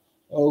Saab,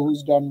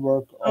 who's done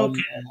work on.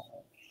 Okay.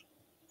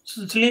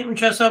 Salim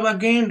Shah साहब,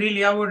 again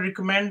really I would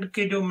recommend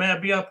कि जो मैं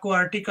अभी आपको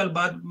article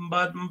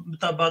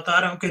बता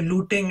रहा हूँ कि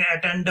लूटिंग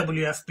एट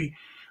NWFP,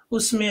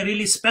 उसमें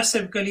रियली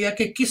स्पेसिफिकली है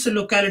कि किस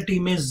लोकेलिटी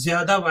में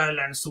ज्यादा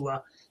वायलेंस हुआ,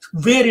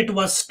 where it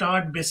was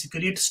start.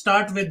 Basically it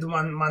start with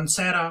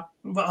Mansehra,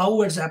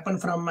 how it's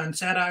happened from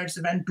Mansehra, it's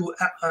went to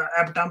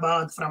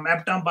Abbottabad, from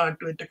Abbottabad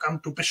to it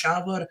come to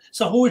Peshawar,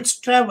 so how it's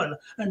travel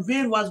and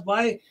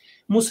why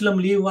Muslim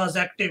League was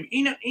active.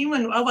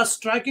 Even I was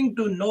striking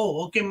to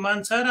know कि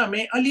Mansehra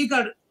में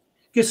अलीगढ़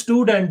के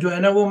student जो है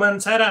ना, वो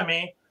मानसहरा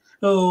में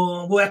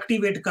वो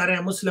activate कर रहे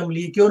हैं मुस्लिम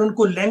लीग की, और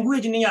उनको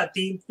लैंग्वेज नहीं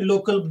आती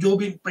लोकल, जो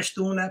भी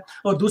पश्तून है,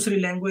 और दूसरी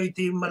लैंग्वेज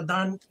थी,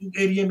 मर्दान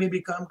एरिया में भी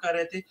काम कर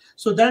रहे थे.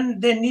 So then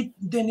they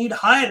need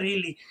higher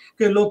really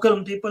कि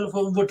लोकल पीपल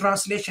वो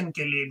ट्रांसलेशन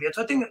के लिए भी.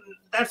 सो I think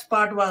that's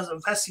part was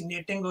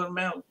fascinating, और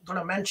मैं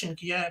थोड़ा मेंशन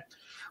किया है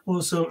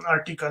उस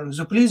article.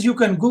 So please you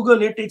can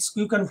Google it,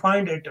 you can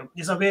find it,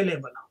 it's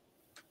available.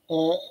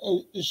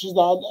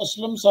 Shahzad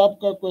Aslam साहब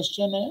का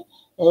क्वेश्चन है,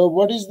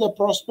 what is the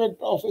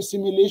prospect of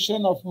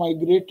assimilation of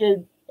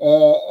migrated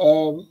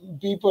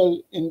people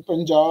in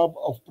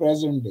Punjab of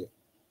present day?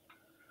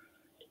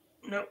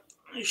 No,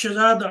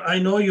 Shahzad, I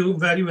know you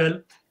very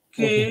well.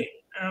 Okay.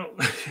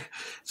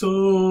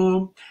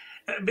 So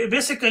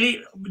basically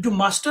जो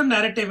master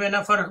narrative है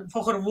ना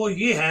फखर, वो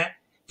ये है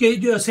कि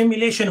जो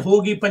असिमिलेशन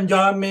होगी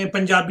पंजाब में,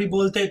 पंजाबी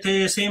बोलते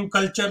थे, सेम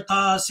कल्चर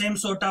था, सेम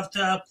सॉर्ट ऑफ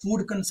था,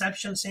 फूड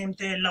कंसेप्शन सेम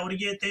थे,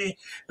 लौरिये थे,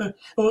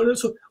 और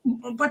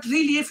but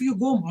really if you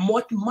go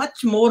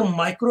much more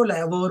micro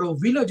level और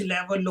village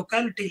level,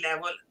 locality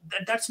level,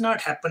 that's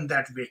not happen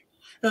that way.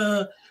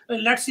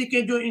 Let's see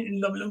के जो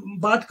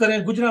बात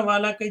करें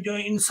गुजरांवाला के जो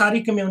इन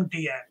सारी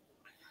कम्युनिटी है,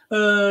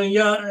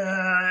 या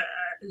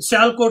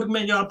सियालकोट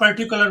में जो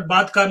पर्टिकुलर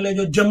बात कर ले,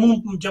 जो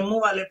जम्मू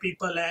वाले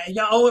पीपल है,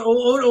 या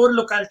और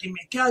लोकेलिटी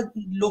में क्या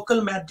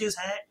लोकल मैरिजेस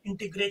हैं,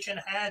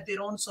 इंटीग्रेशन है, देयर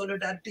ओन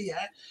सॉलिडारिटी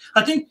है.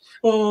 I think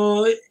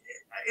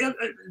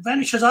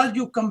when Shahzad,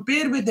 you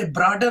compare with the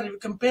broader, you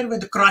compare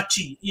with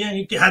Karachi,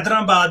 यानी कि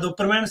हैदराबाद और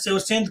प्रोविंस और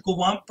सिंध को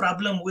वहाँ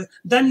प्रॉब्लम हुए,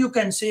 then you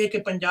can say कि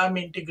पंजाब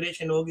में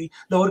इंटीग्रेशन होगी,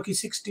 लाहौर की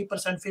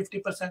 60%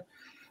 50%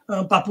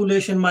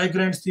 पॉपुलेशन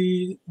माइग्रेंट्स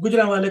थी,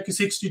 गुजरांवाला की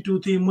 62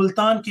 थी,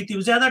 मुल्तान की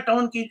थी, ज्यादा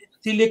टाउन की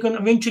थी, लेकिन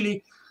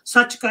इवेंचुअली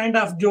सच काइंड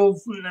ऑफ जो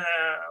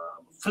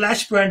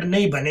फ्लैश पॉइंट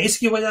नहीं बने,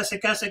 इसकी वजह से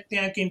कह सकते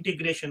हैं कि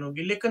इंटीग्रेशन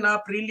होगी। लेकिन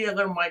आप रियली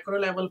अगर माइक्रो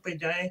लेवल पे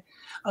जाएं,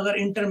 अगर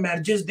इंटर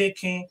मैरिजेस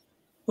देखें,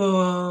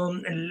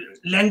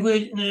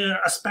 लैंग्वेज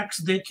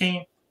एस्पेक्ट्स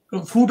देखें,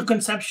 फूड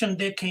कंजप्शन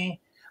देखें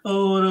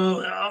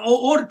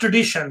और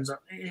ट्रेडिशंस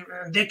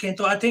देखें,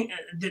 तो I think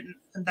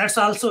that's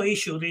also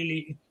issue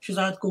really.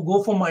 Shahzad को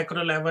go for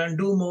micro level and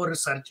do more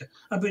research.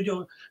 अभी जो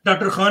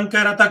डॉक्टर खान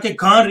कह रहा था कि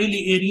कहाँ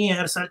रियली एरिया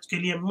है रिसर्च के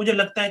लिए, मुझे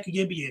लगता है कि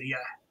ये भी एरिया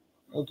है।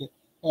 Okay.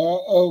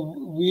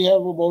 We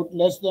have about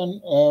less than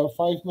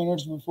 5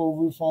 minutes before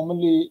we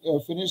formally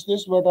finish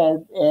this,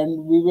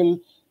 and we will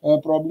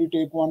probably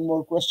take one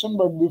more question.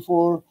 But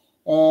before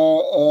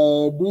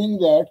doing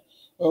that,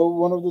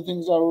 one of the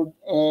things I would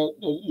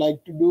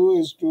like to do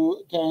is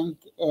to thank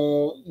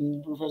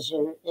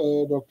Professor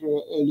Dr.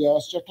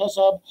 Ilyas Chattha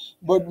Sahab,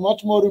 but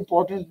much more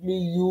importantly,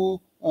 you,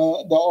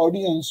 the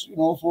audience,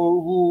 for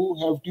who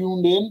have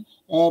tuned in,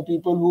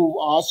 people who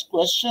asked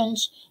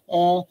questions,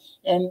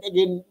 and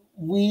again,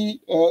 we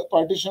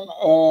Partition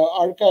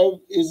Archive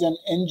is an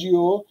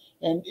NGO,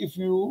 and if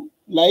you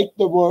like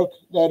the work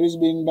that is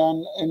being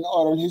done in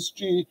oral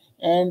history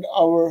and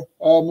our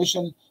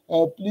mission,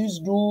 please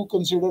do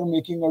consider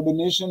making a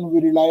donation.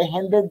 We rely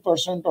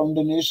 100% on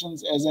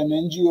donations as an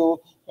NGO.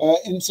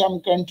 In some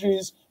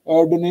countries,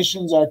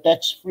 donations are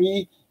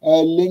tax-free.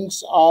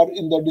 Links are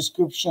in the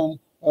description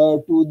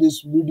to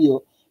this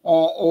video.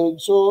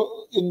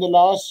 So in the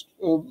last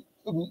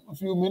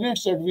few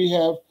minutes that we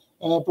have,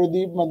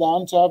 Pradeep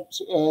Madan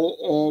Saab's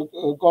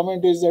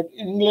comment is that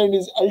England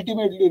is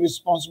ultimately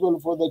responsible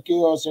for the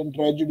chaos and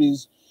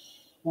tragedies.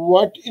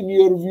 What, in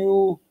your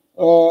view,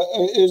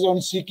 is on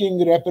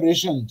seeking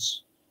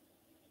reparations?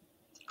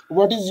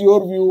 What is your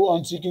view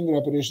on seeking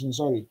reparations?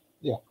 Sorry,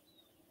 yeah.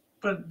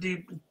 But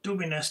to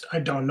be honest, I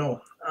don't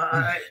know.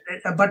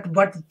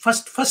 But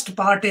first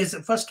part is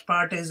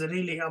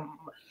really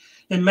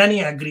and many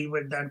agree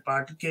with that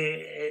part.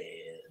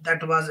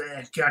 That was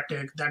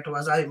chaotic. That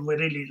was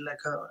really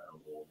like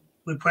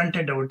we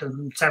pointed out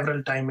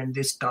several times in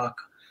this talk.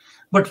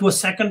 But for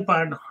second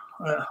part,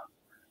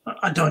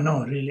 I don't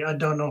know really. I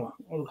don't know.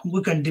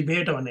 We can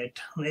debate on it.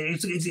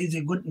 It's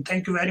a good.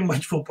 Thank you very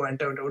much for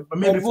pointing out. But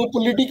maybe वो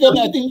political,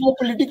 I think वो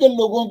political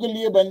लोगों के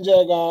लिए बन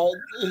जाएगा.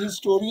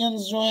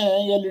 Historians जो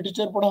हैं या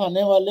literature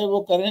पढ़ाने वाले वो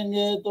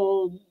करेंगे तो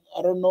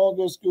I don't know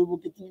कि उसकी वो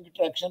कितनी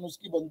traction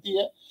उसकी बनती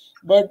है.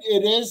 But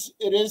it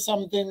is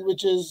something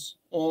which is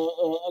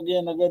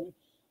again अगर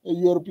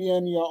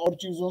European या और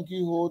चीजों की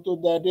हो तो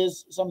that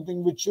is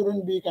something which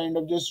shouldn't be kind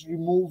of just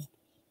removed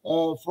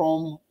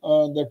from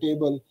the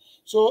table.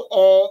 So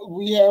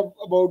we have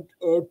about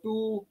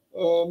 2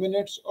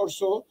 minutes or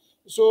so.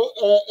 So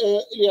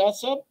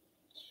Ilyas साहब,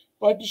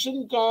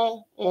 पार्टीशन का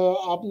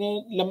आपने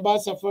लंबा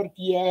सफर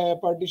किया है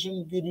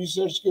पार्टीशन की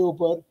रिसर्च के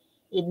ऊपर,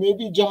 मे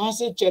बी जहां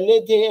से चले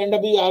थे एंड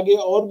अभी आगे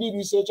और भी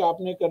रिसर्च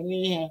आपने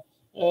करनी है,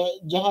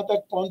 जहां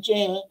तक पहुंचे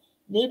हैं,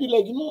 may be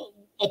like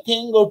a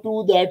thing or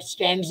two that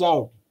stands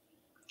out.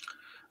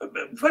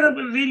 पर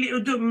रियली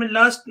जो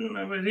लास्ट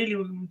रियली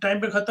टाइम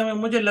पे खत्म है,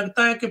 मुझे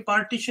लगता है कि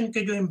पार्टीशन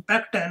के जो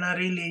इम्पैक्ट है ना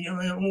रियली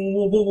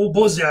वो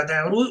बहुत ज्यादा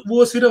है, और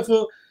वो सिर्फ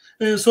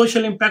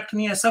सोशल इम्पैक्ट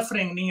नहीं है,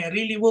 सफरिंग नहीं है,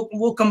 रियली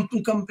वो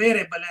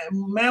कंपेरेबल है।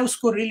 मैं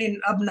उसको रियली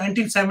अब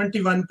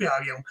 1971 पे आ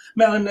गया हूँ।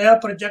 मैं नया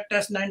प्रोजेक्ट है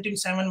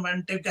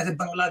 1971 जैसे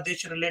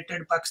बांग्लादेश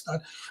रिलेटेड पाकिस्तान,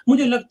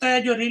 मुझे लगता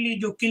है जो रियली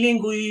जो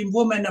किलिंग हुई,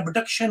 वो मैन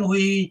अबडक्शन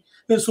हुई,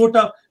 sort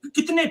of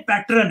कितने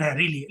पैटर्न है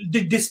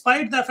really,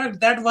 despite the fact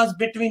that was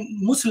between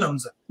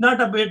Muslims,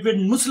 not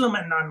between Muslim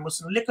and non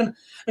Muslim. लेकिन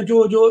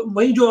जो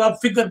वही जो आप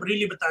फिगर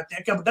रियली बताते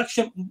हैं कि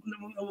abduction,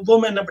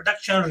 women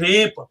abduction,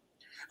 rape,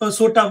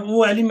 sort of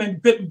वो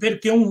एलिमेंट फिर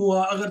क्यों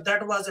हुआ? अगर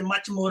that was a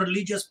much more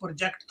religious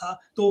project था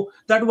तो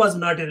that was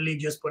not a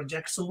religious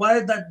project, so why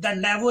that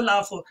level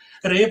of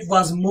rape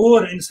was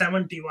more in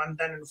 71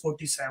 than in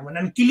 47,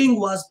 and killing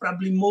was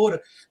probably more,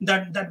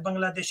 that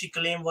Bangladeshi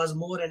claim was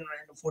more in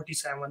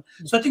 47.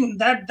 So I think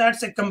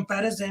that's a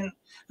comparison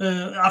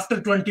after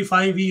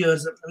 25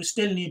 years we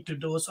still need to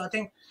do. So I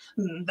think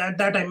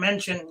that I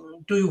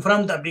mentioned to you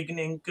from the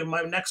beginning,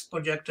 my next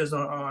project is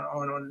on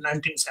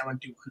 1971.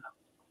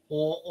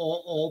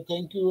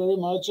 Thank you very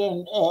much.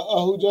 And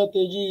Ahuja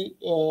Teji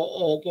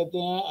कहते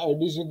हैं, I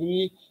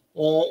disagree.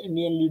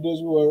 Indian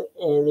leaders were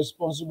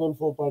responsible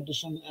for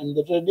partition and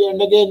the tragedy.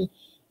 And again,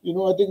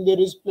 I think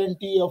there is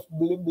plenty of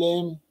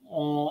blame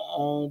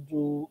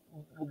to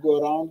go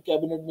around.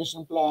 Cabinet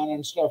Mission Plan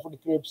and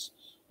Stafford Cripps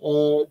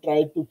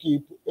tried to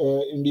keep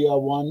India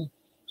one.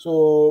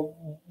 So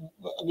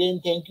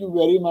again, thank you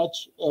very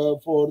much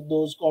for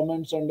those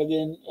comments. And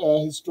again,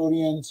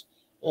 historians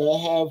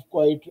have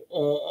quite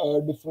a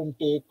different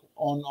take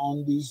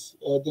on these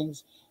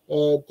things.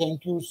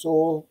 Thank you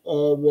so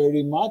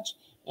very much.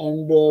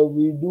 And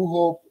we do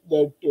hope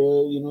that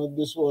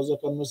this was a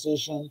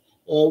conversation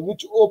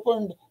which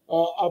opened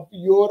up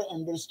your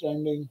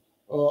understanding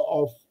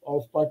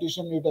of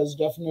partition. It has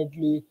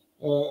definitely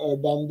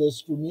done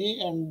this to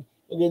me. And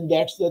again,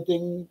 that's the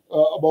thing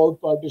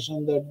about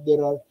partition, that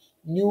there are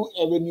new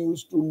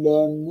avenues to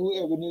learn,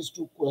 new avenues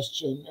to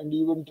question, and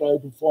even try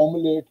to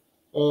formulate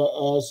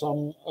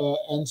some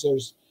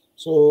answers.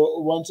 So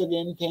once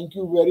again, thank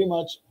you very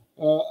much,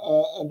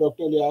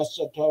 Dr. Ilyas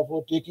Chattha,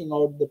 for taking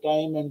out the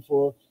time and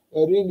for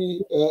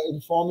really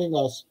informing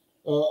us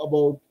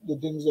about the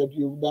things that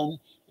you've done.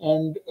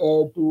 And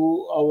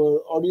to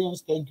our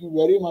audience, thank you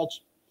very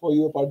much for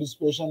your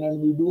participation,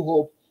 and we do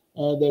hope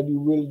that you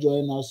will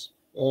join us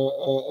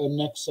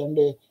next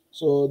Sunday.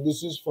 So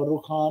this is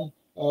Furrukh Khan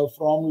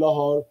from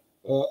Lahore.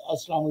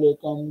 Assalamu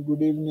alaikum,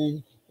 good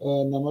evening,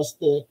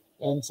 namaste,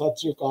 and sat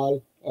sri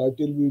akal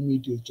till we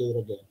meet each other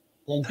again.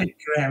 Thank you. Thank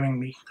you for having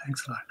me.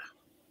 Thanks a lot.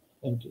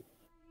 Thank you.